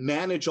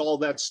manage all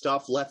that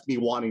stuff left me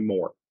wanting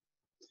more.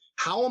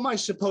 How am I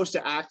supposed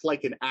to act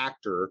like an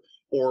actor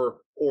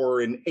or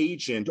an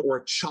agent or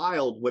a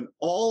child when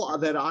all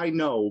that I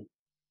know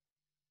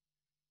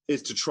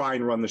is to try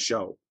and run the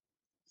show?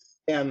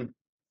 And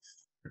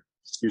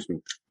excuse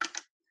me,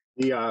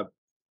 a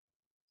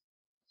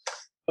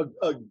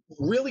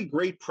really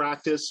great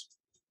practice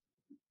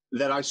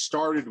that I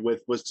started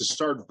with was to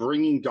start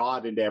bringing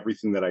God into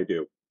everything that I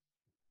do.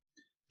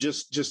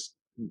 Just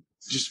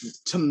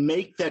to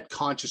make that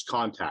conscious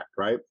contact,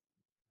 right?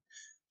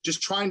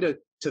 Just trying to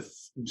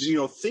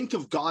think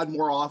of God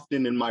more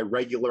often in my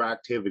regular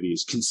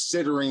activities,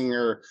 considering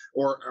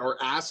or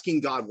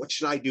asking God, what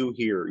should I do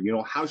here?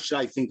 How should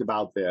I think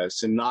about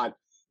this? And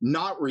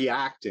not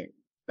reacting.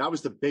 That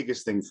was the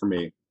biggest thing for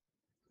me.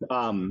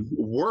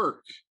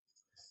 Work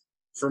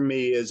for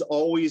me is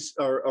always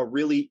a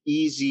really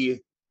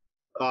easy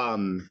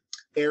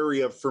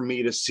area for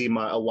me to see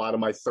a lot of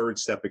my third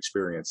step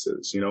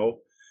experiences,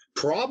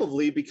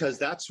 probably because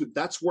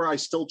that's where I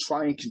still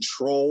try and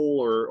control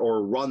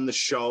or run the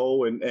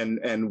show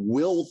and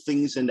will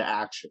things into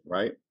action,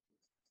 right?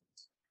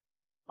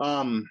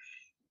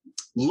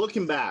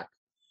 Looking back,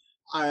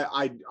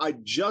 I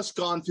just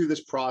gone through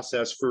this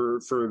process for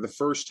the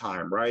first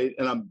time, right?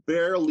 And I'm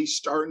barely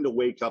starting to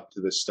wake up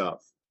to this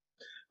stuff.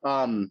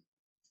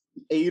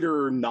 8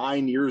 or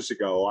 9 years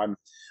ago,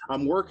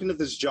 I'm working at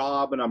this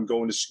job and I'm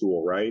going to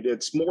school, right?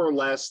 It's more or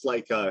less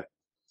like a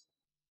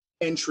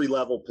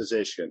entry-level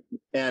position.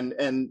 And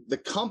the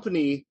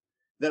company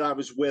that I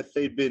was with,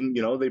 they've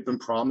been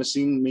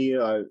promising me,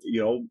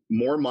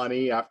 more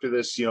money after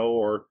this,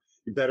 or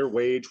better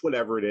wage,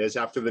 whatever it is,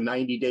 after the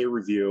 90-day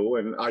review,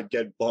 and I'd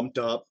get bumped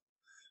up.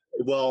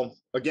 Well,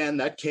 again,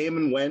 that came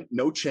and went,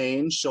 no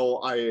change.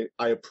 So I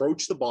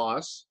approached the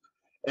boss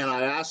and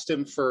I asked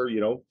him for,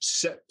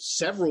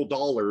 several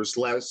dollars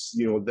less,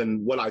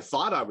 than what I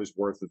thought I was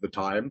worth at the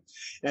time.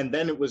 And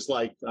then it was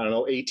like, I don't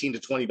know, $18 to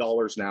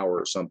 $20 an hour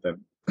or something.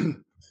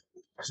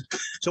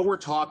 So we're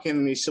talking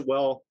and he said,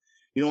 well,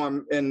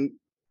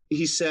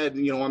 he said,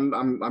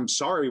 I'm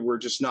sorry, we're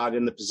just not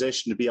in the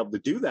position to be able to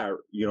do that,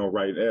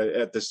 right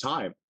at this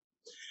time.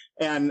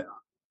 And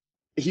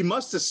he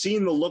must have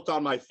seen the look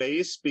on my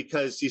face,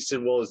 because he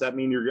said, well, does that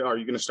mean are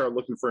you going to start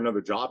looking for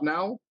another job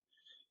now?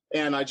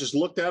 And I just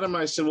looked at him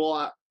and I said,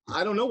 well,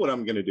 I don't know what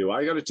I'm going to do.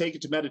 I got to take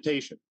it to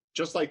meditation,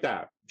 just like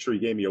that. I'm sure he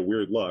gave me a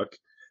weird look,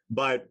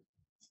 but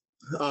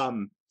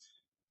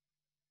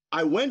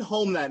I went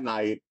home that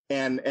night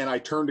and I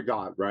turned to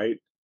God, right?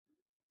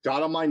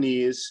 Got on my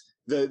knees.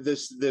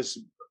 This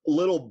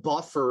little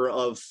buffer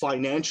of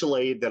financial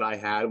aid that I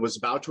had was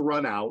about to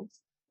run out,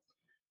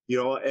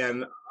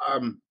 and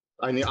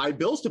I had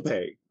bills to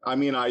pay. I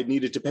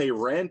needed to pay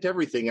rent,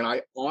 everything. And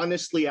I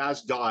honestly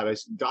asked God, I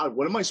said, God,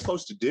 what am I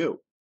supposed to do?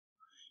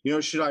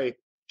 Should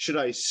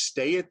I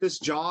stay at this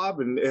job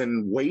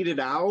and wait it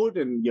out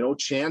and,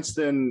 chance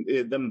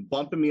them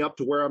bumping me up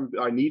to where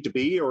I need to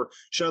be? Or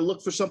should I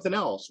look for something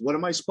else? What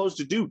am I supposed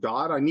to do,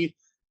 God? I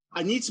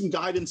need some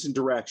guidance and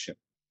direction.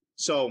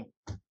 So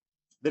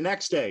the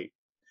next day,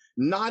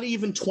 not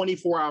even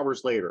 24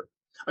 hours later,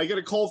 I get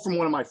a call from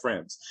one of my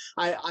friends.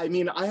 I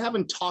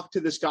haven't talked to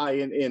this guy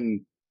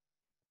in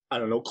I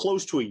don't know,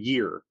 close to a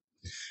year.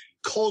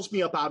 Calls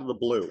me up out of the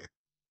blue.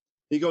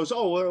 He goes,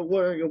 oh,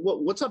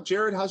 what's up,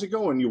 Jared? How's it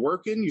going? You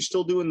working? You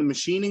still doing the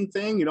machining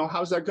thing?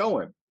 How's that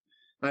going?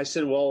 I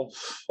said, well,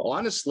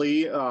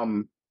 honestly,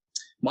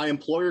 my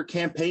employer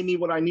can't pay me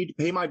what I need to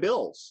pay my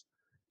bills.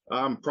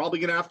 I'm probably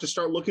going to have to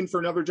start looking for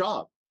another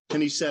job.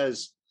 And he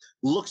says,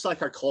 looks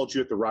like I called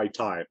you at the right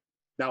time.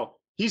 Now,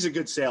 he's a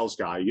good sales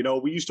guy. You know,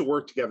 we used to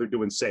work together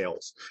doing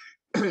sales.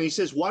 And he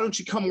says, why don't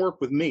you come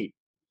work with me?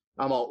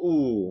 I'm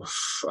all,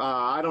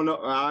 I don't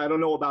know. I don't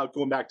know about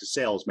going back to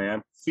sales,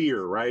 man.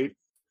 Fear, right?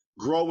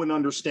 Grow in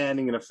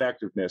understanding and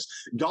effectiveness.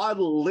 God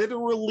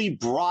literally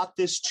brought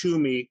this to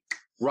me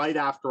right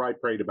after I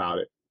prayed about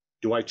it.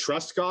 Do I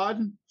trust God?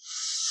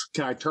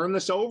 Can I turn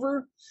this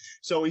over?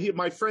 So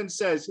my friend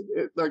says,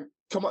 like,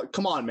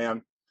 come on,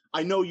 man.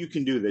 I know you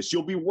can do this.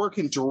 You'll be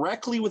working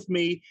directly with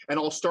me, and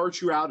I'll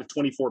start you out at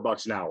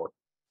 $24 an hour.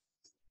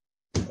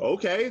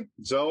 Okay.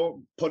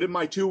 So put in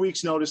my 2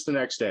 weeks notice the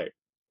next day.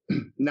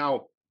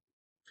 Now,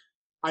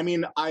 I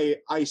mean,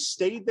 I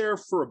stayed there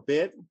for a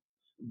bit,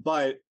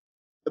 but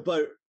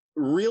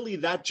really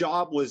that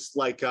job was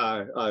like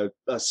a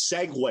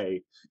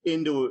segue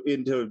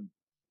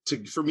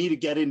for me to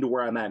get into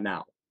where I'm at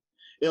now.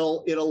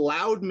 It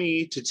allowed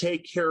me to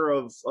take care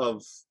of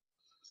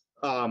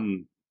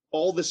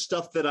all the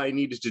stuff that I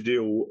needed to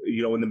do,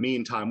 you know, in the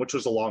meantime, which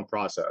was a long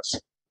process.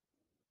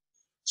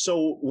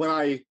 So when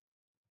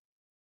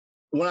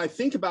I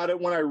think about it,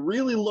 when I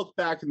really look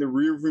back in the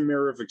rearview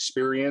mirror of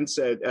experience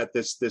at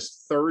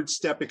this third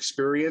step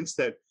experience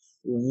that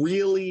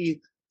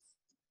really,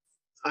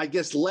 I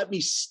guess, let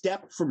me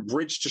step from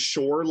bridge to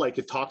shore, like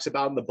it talks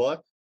about in the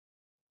book,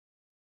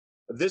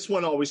 this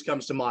one always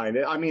comes to mind.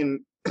 I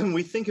mean,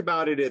 we think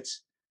about it,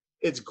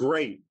 it's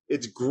great.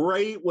 It's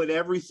great when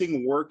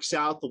everything works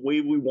out the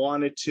way we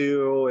want it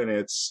to, and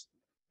it's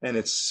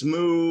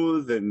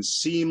smooth and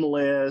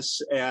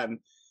seamless, and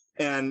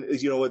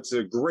you know, it's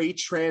a great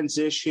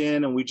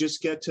transition, and we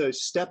just get to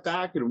step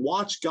back and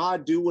watch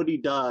God do what he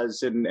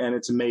does, and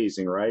it's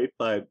amazing, right?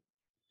 And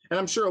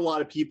I'm sure a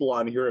lot of people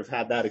on here have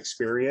had that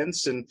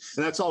experience, and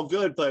that's all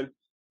good, but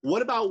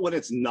what about when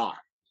it's not?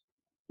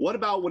 What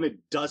about when it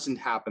doesn't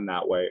happen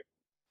that way?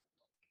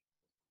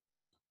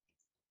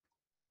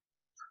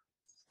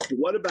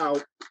 What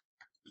about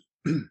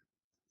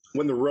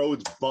when the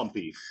road's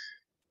bumpy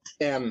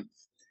and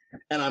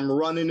I'm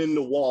running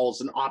into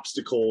walls and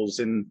obstacles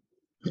and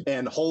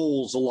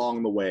holes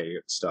along the way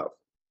and stuff?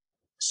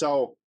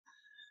 So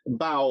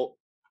about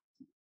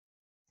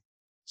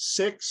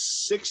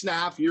six and a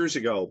half years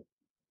ago,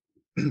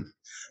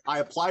 I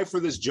applied for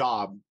this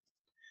job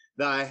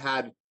that I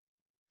had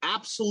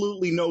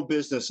absolutely no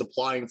business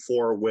applying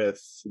for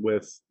with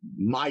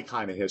my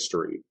kind of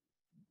history.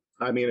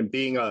 I mean,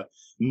 being a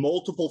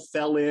multiple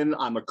felon,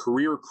 I'm a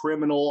career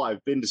criminal.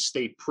 I've been to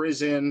state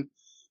prison.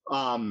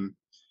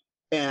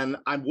 And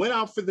I went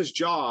out for this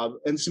job,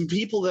 and some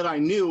people that I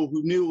knew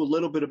who knew a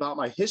little bit about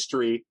my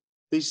history,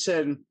 they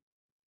said,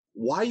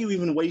 why are you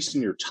even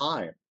wasting your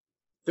time?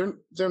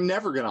 They're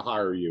never going to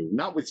hire you,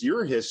 not with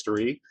your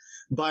history.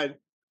 But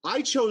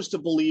I chose to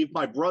believe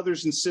my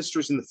brothers and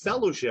sisters in the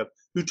fellowship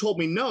who told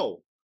me,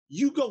 no,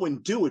 you go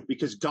and do it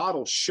because God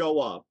will show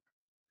up.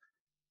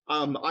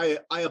 I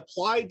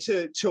applied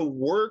to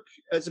work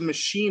as a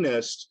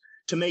machinist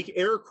to make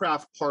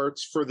aircraft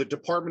parts for the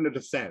Department of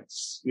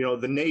Defense, you know,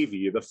 the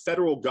Navy, the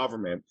federal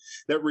government,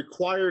 that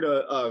required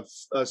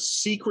a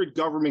secret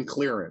government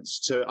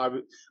clearance.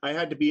 I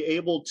had to be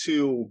able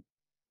to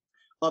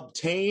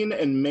obtain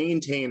and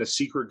maintain a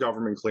secret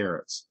government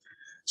clearance.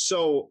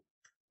 So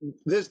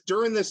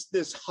during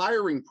this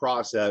hiring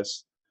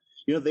process,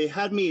 you know, they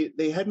had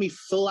me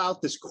fill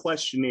out this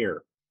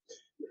questionnaire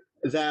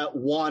that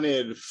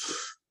wanted,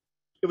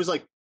 it was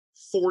like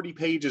 40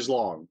 pages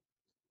long.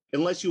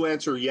 Unless you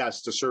answer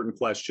yes to certain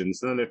questions,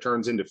 then it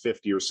turns into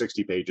 50 or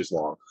 60 pages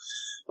long.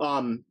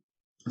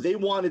 They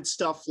wanted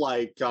stuff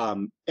like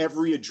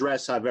every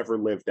address I've ever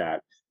lived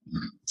at,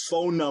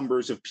 phone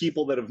numbers of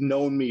people that have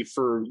known me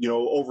for, you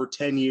know, over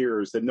 10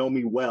 years, that know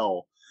me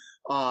well.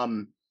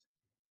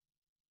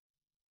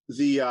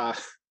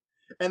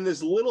 And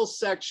this little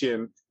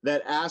section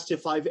that asked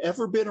if I've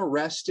ever been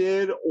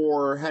arrested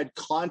or had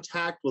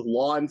contact with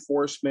law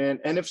enforcement,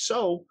 and if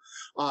so,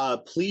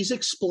 please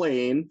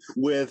explain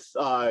with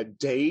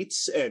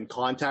dates and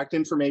contact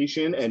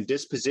information and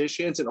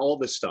dispositions and all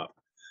this stuff.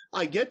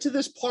 I get to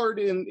this part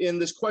in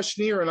this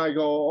questionnaire and I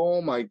go,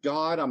 oh my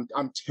God,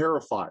 I'm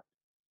terrified.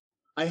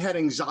 I had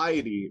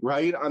anxiety,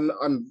 right? I'm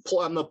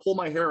gonna pull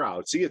my hair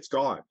out. See, it's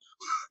gone.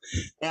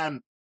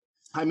 And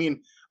I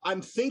mean,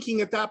 I'm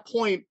thinking at that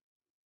point,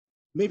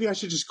 maybe I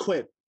should just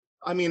quit.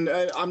 I mean,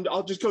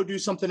 I'll just go do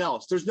something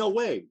else. There's no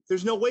way.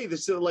 This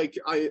is like,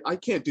 I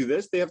can't do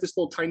this. They have this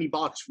little tiny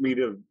box for me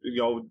to,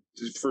 you know,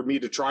 for me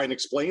to try and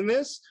explain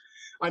this.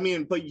 I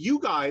mean, but you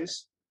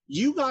guys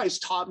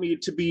taught me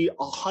to be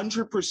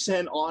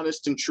 100%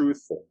 honest and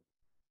truthful.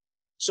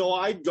 So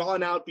I'd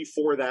gone out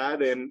before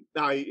that, and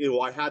I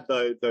had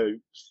the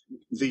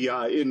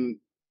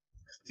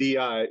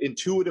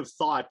intuitive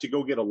thought to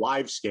go get a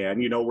live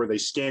scan, you know, where they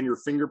scan your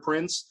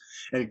fingerprints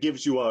and it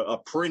gives you a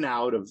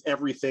printout of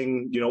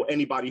everything, you know,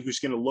 anybody who's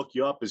going to look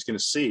you up is going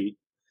to see.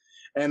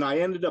 And I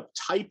ended up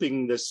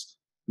typing this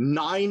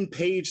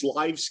 9-page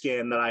live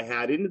scan that I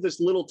had into this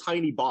little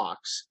tiny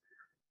box.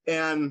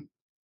 And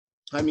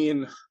I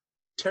mean,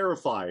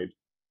 terrified,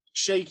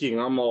 shaking.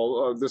 I'm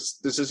all, this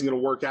isn't going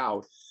to work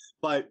out.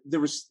 But there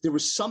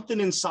was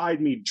something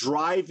inside me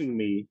driving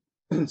me,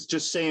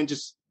 just saying,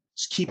 just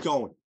keep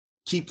going.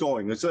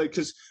 It's like,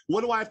 because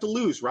what do I have to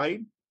lose, right?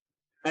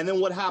 And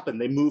then what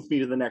happened? They moved me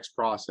to the next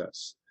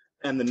process,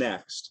 and the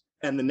next,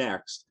 and the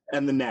next,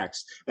 and the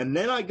next. And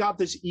then I got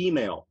this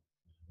email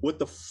with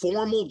the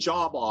formal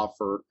job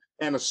offer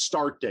and a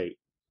start date.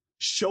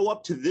 Show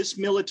up to this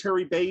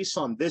military base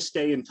on this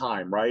day and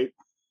time, right?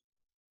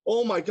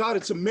 Oh my God,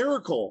 it's a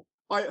miracle.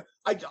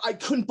 I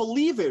couldn't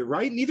believe it,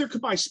 right? Neither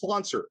could my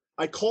sponsor.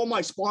 I call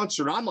my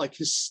sponsor and I'm like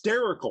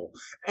hysterical.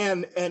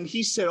 And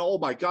he said, oh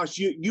my gosh,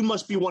 you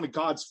must be one of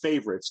God's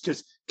favorites,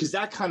 because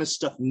that kind of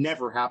stuff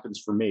never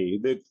happens for me.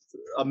 That's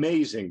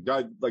amazing.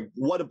 God, like,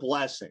 what a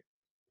blessing.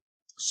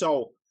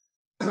 So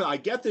I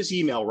get this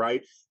email,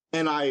 right?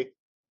 And I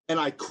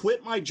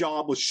quit my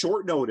job with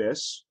short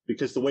notice,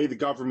 because the way the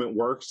government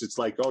works, it's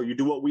like, oh, you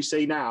do what we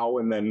say now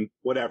and then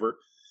whatever.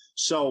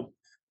 So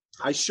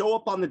I show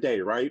up on the day,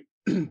 right?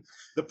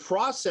 The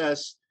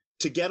process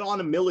to get on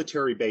a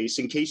military base,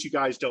 in case you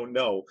guys don't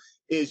know,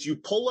 is you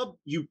pull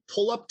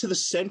up to the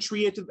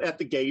sentry at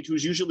the gate,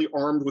 who's usually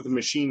armed with a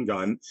machine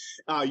gun.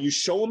 You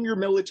show them your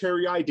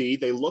military ID.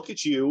 They look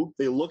at you.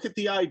 They look at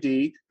the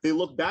ID. They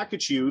look back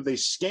at you. They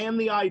scan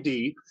the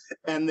ID,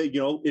 and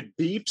it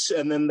beeps,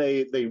 and then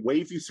they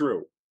wave you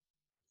through.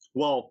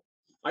 Well,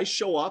 I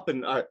show up,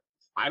 and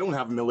I don't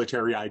have a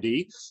military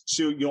ID,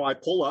 so I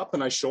pull up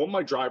and I show them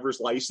my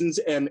driver's license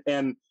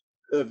and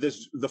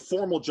the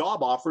formal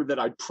job offer that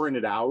I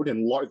printed out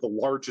in the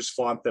largest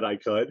font that I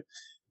could.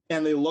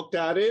 And they looked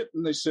at it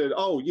and they said,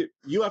 "Oh,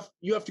 you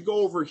have to go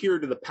over here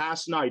to the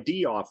pass and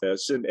ID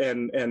office and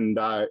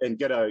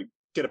get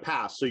a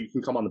pass so you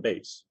can come on the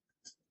base."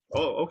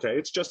 Oh, okay.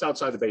 It's just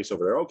outside the base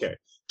over there. Okay.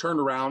 Turned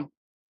around.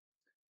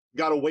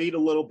 Got to wait a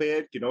little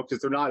bit, because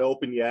they're not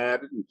open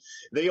yet. And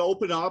they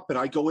open up and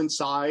I go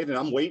inside and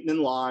I'm waiting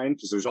in line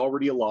because there's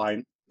already a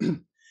line.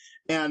 And,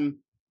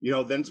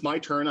 then it's my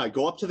turn. I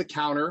go up to the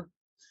counter,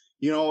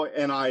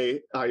 and I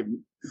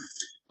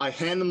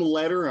hand them the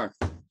letter and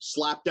I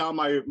slap down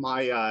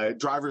my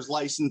driver's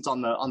license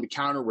on the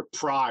counter with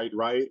pride,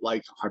 right?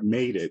 Like, I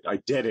made it.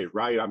 I did it,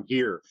 right? I'm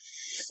here.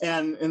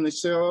 And they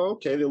say, oh,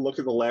 okay. They look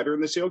at the letter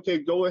and they say, okay,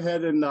 go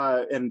ahead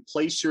and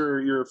place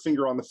your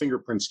finger on the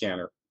fingerprint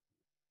scanner.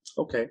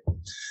 Okay.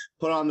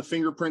 Put on the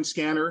fingerprint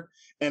scanner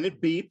and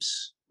it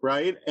beeps,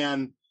 right?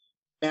 And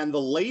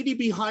the lady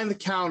behind the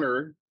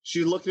counter,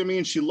 she looked at me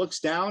and she looks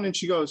down and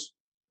she goes,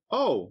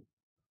 "Oh,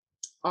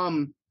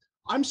 I'm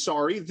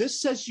sorry.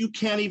 This says you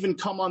can't even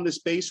come on this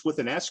base with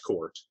an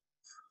escort."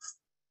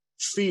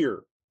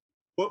 Fear.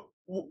 What?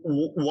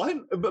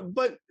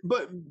 But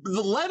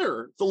the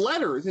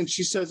letter. And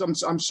she says,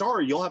 I'm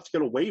sorry. You'll have to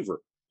get a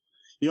waiver.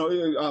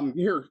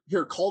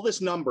 Here, call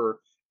this number.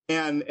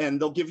 And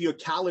they'll give you a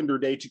calendar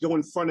day to go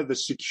in front of the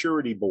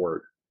security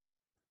board.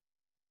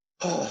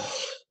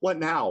 What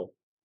now?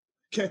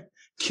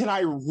 Can I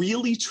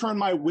really turn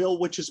my will,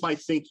 which is my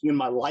thinking, and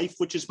my life,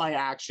 which is my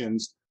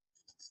actions,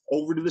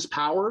 over to this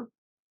power?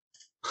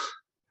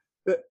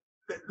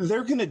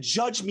 They're going to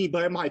judge me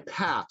by my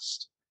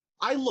past.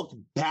 I look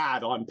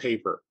bad on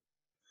paper.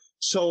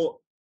 So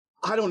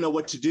I don't know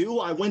what to do.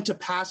 I went to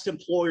past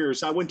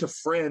employers. I went to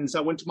friends.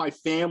 I went to my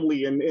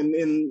family and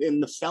in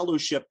the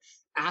fellowship,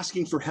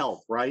 asking for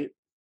help, right?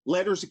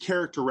 Letters of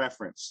character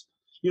reference.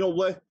 You know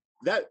what?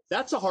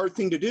 That's a hard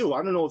thing to do.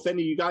 I don't know if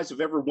any of you guys have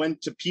ever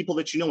went to people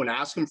that and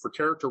asked them for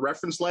character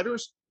reference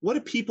letters. What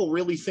do people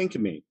really think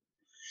of me?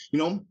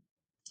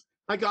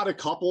 I got a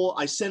couple.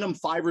 I sent them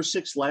 5 or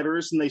 6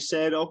 letters, and they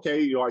said,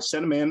 okay, I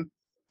sent them in,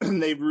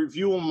 and they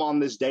review them on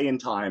this day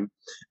and time,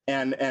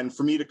 and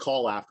for me to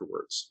call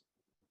afterwards.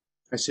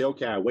 I say,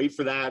 okay, I wait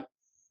for that.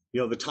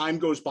 The time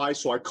goes by,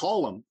 so I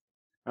call them.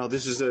 Now,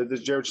 this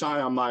is Jared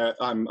Stein.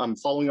 I'm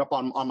following up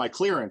on my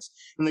clearance.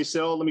 And they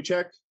said, oh, let me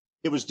check.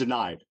 It was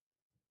denied.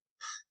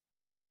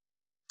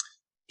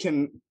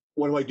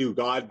 What do I do,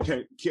 God?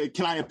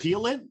 Can I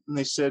appeal it? And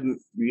they said,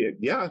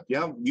 yeah,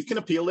 you can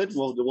appeal it.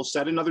 We'll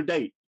set another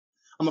date.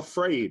 I'm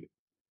afraid.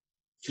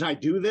 Can I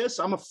do this?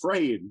 I'm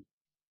afraid.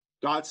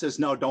 God says,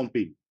 no, don't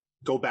be.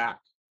 Go back.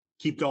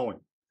 Keep going.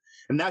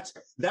 And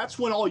that's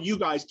when all you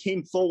guys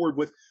came forward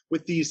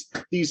with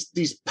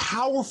these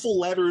powerful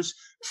letters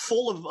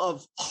full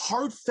of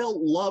heartfelt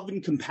love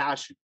and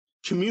compassion,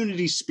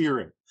 community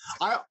spirit.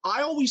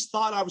 I always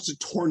thought I was a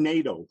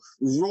tornado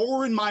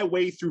roaring my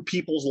way through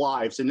people's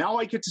lives. And now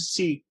I get to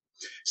see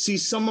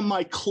some of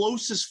my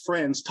closest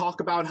friends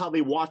talk about how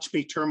they watched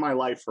me turn my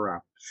life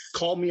around,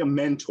 call me a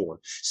mentor,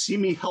 see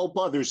me help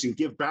others and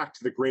give back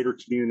to the greater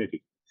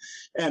community.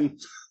 And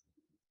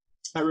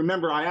I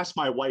remember I asked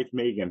my wife,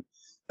 Megan,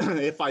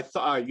 if I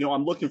thought,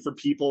 I'm looking for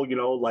people,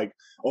 like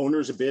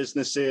owners of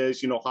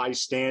businesses, high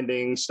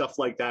standing, stuff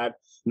like that,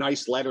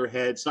 nice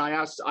letterheads. And I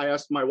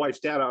asked my wife's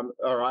dad,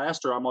 I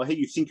asked her, I'm like, hey,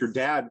 you think your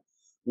dad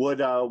would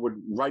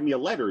write me a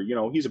letter?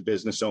 He's a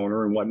business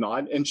owner and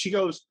whatnot. And she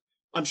goes,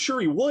 I'm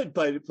sure he would,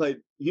 but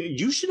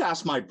you should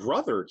ask my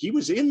brother. He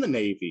was in the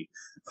Navy.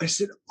 I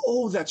said,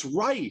 oh, that's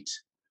right.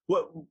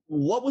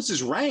 What was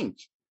his rank?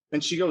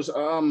 And she goes,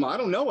 I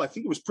don't know. I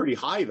think it was pretty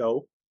high,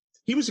 though.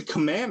 He was a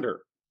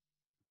commander.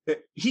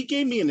 He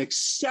gave me an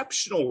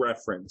exceptional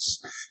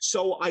reference.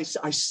 So I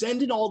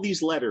send in all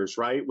these letters,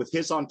 right, with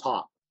his on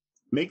top.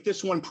 Make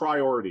this one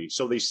priority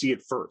so they see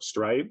it first,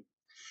 right?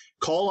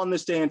 Call on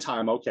this day and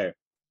time. Okay.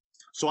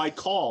 So I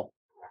call,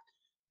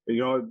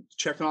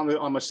 checking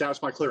on my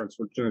status, my clearance.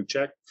 We're going to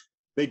check.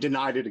 They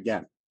denied it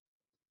again.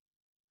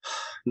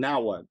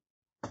 Now what?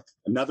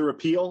 Another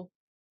appeal?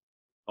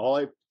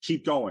 I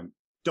keep going.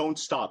 Don't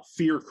stop.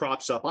 Fear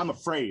crops up. I'm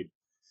afraid.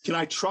 Can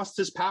I trust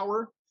his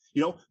power?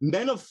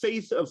 Men of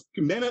faith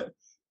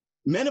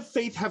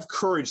have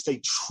courage.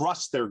 They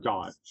trust their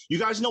God. You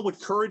guys know what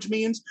courage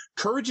means?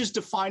 Courage is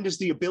defined as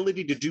the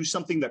ability to do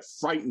something that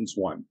frightens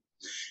one.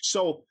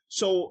 So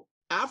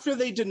after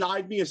they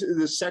denied me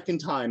the second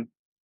time,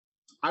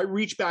 I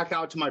reached back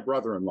out to my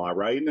brother-in-law,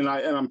 right? And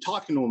I'm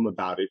talking to him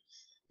about it.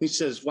 He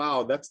says,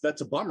 wow,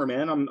 that's a bummer,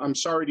 man. I'm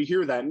sorry to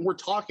hear that. And we're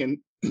talking,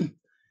 and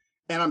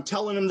I'm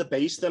telling him the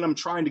base that I'm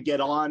trying to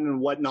get on and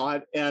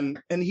whatnot. And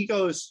he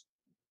goes,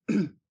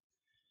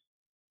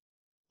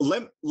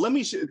 let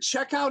me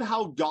check out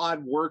how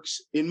God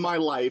works in my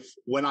life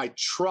when I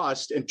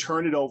trust and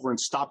turn it over and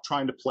stop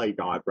trying to play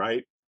God,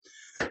 right?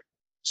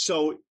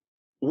 So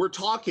we're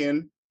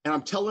talking, and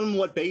I'm telling him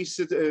what base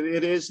it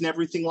is and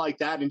everything like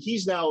that. And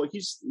he's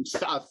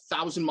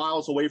 1,000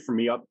 miles away from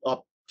me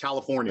up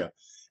California.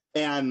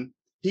 And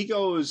he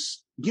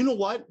goes, you know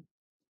what?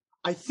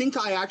 I think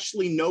I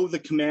actually know the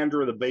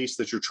commander of the base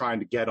that you're trying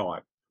to get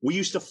on. We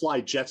used to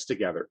fly jets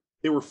together.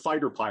 They were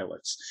fighter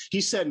pilots. He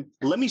said,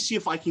 let me see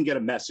if I can get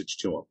a message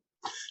to him.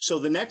 So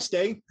the next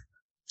day,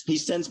 he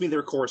sends me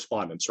their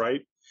correspondence,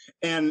 right?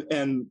 And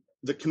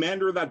the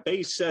commander of that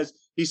base says,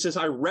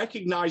 I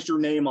recognized your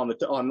name on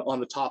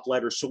the top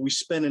letter. So we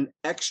spent an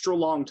extra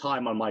long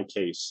time on my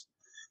case.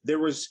 There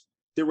was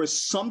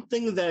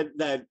something that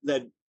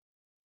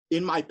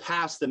in my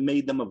past that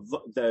made them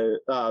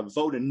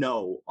vote a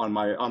no on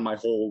my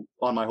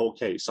whole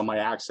case, on my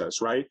access,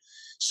 right?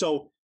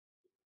 So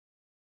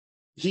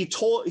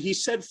he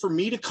said for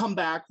me to come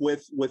back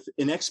with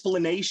an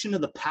explanation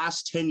of the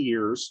past 10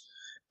 years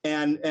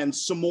and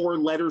some more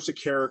letters of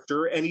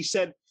character. And he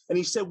said,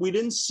 we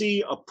didn't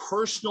see a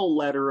personal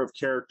letter of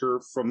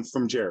character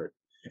from Jared.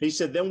 And he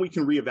said, then we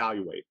can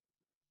reevaluate.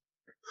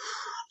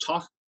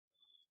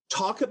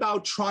 Talk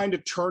about trying to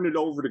turn it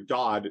over to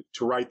God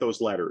to write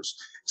those letters.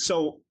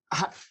 So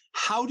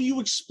how do you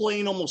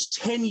explain almost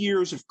 10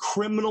 years of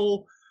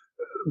criminal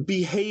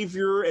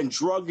behavior and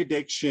drug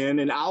addiction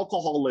and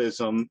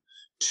alcoholism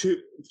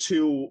to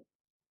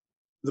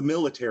the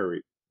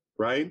military,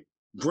 right?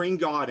 Bring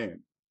God in,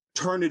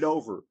 turn it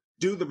over,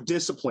 do the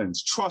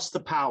disciplines, trust the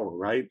power,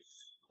 right?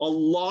 A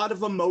lot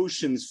of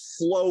emotions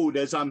flowed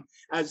as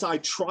I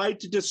tried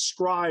to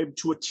describe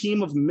to a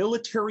team of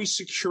military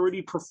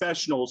security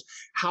professionals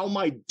how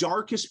my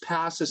darkest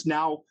past has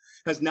now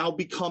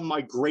become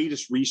my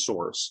greatest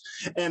resource,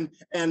 and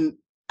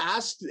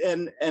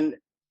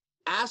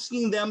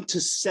asking them to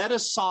set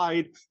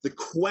aside the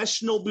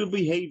questionable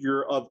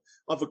behavior of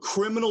a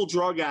criminal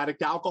drug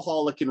addict,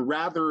 alcoholic, and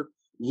rather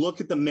look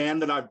at the man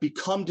that I've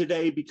become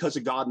today because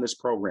of God in this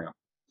program.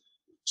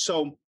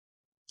 So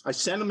I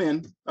sent them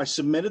in, I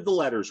submitted the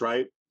letters,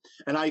 right?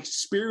 And I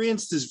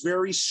experienced this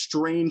very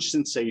strange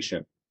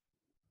sensation.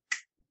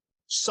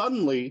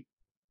 Suddenly,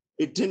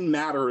 it didn't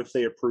matter if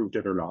they approved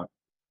it or not.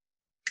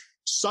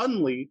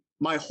 Suddenly,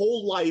 my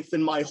whole life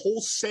and my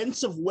whole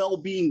sense of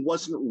well-being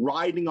wasn't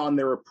riding on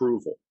their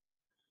approval.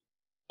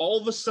 All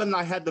of a sudden,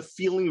 I had the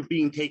feeling of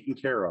being taken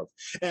care of.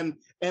 And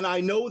I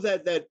know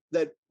that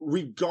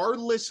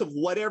regardless of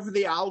whatever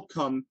the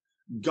outcome,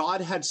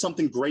 God had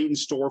something great in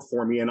store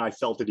for me, and I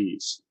felt at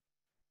ease.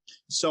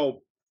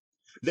 So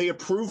they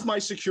approved my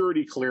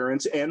security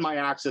clearance and my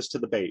access to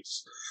the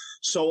base.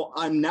 So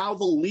I'm now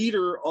the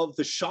leader of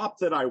the shop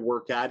that I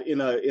work at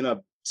in a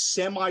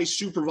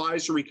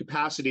semi-supervisory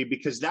capacity,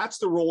 because that's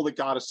the role that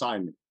God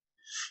assigned me.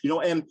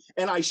 And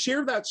I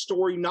share that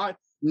story not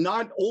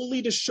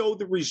only to show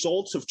the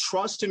results of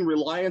trust and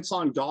reliance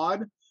on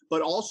God,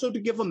 but also to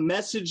give a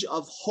message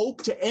of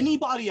hope to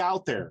anybody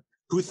out there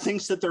who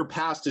thinks that their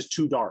past is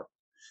too dark,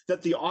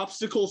 that the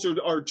obstacles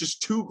are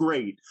just too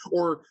great,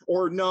 or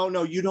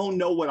no, you don't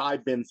know what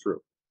I've been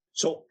through.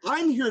 So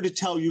I'm here to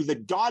tell you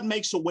that God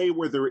makes a way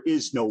where there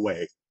is no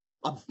way.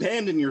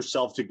 Abandon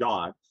yourself to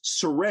God,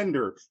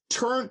 surrender,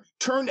 turn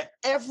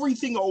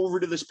everything over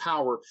to this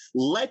power,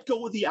 let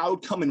go of the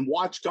outcome, and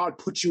watch God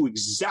put you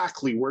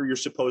exactly where you're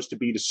supposed to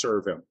be to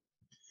serve him.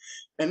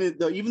 And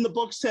even the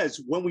book says,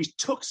 when we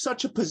took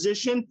such a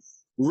position,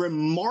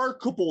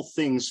 remarkable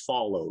things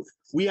followed.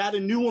 We had a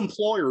new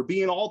employer.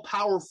 Being all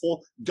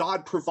powerful,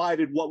 God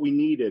provided what we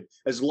needed,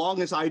 as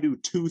long as I do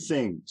two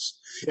things.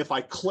 If I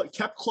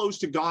kept close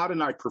to God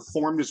and I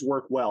performed his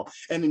work well.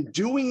 And in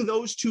doing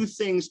those two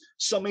things,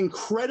 some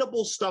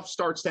incredible stuff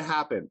starts to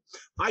happen.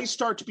 I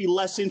start to be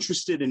less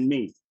interested in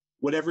me.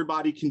 what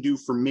everybody can do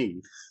for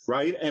me,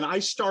 right? And I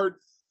start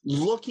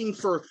looking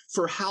for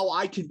how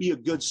I could be a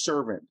good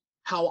servant,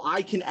 how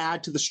I can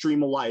add to the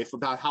stream of life,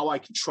 about how I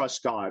can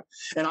trust God.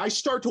 And I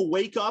start to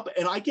wake up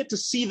and I get to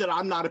see that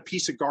I'm not a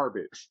piece of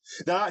garbage,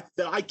 that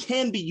I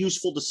can be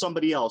useful to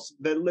somebody else,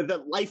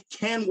 that life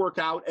can work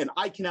out and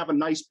I can have a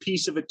nice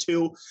piece of it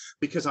too,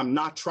 because I'm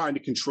not trying to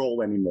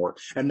control anymore.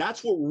 And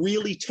that's what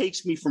really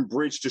takes me from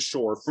bridge to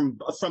shore,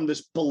 from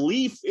this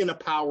belief in a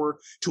power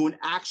to an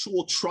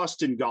actual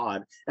trust in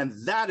God. And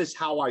that is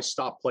how I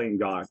stopped playing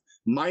God.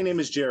 My name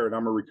is Jared.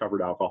 I'm a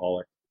recovered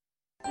alcoholic.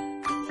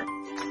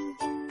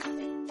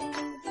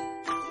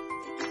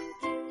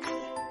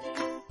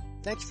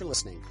 Thanks for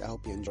listening. I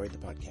hope you enjoyed the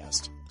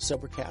podcast.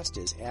 Sobercast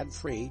is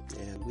ad-free,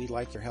 and we'd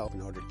like your help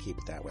in order to keep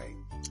it that way.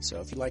 So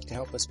if you'd like to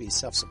help us be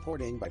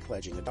self-supporting by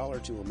pledging $1 or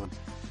 $2 a month,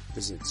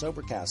 visit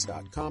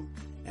Sobercast.com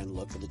and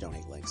look for the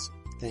donate links.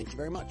 Thank you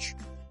very much.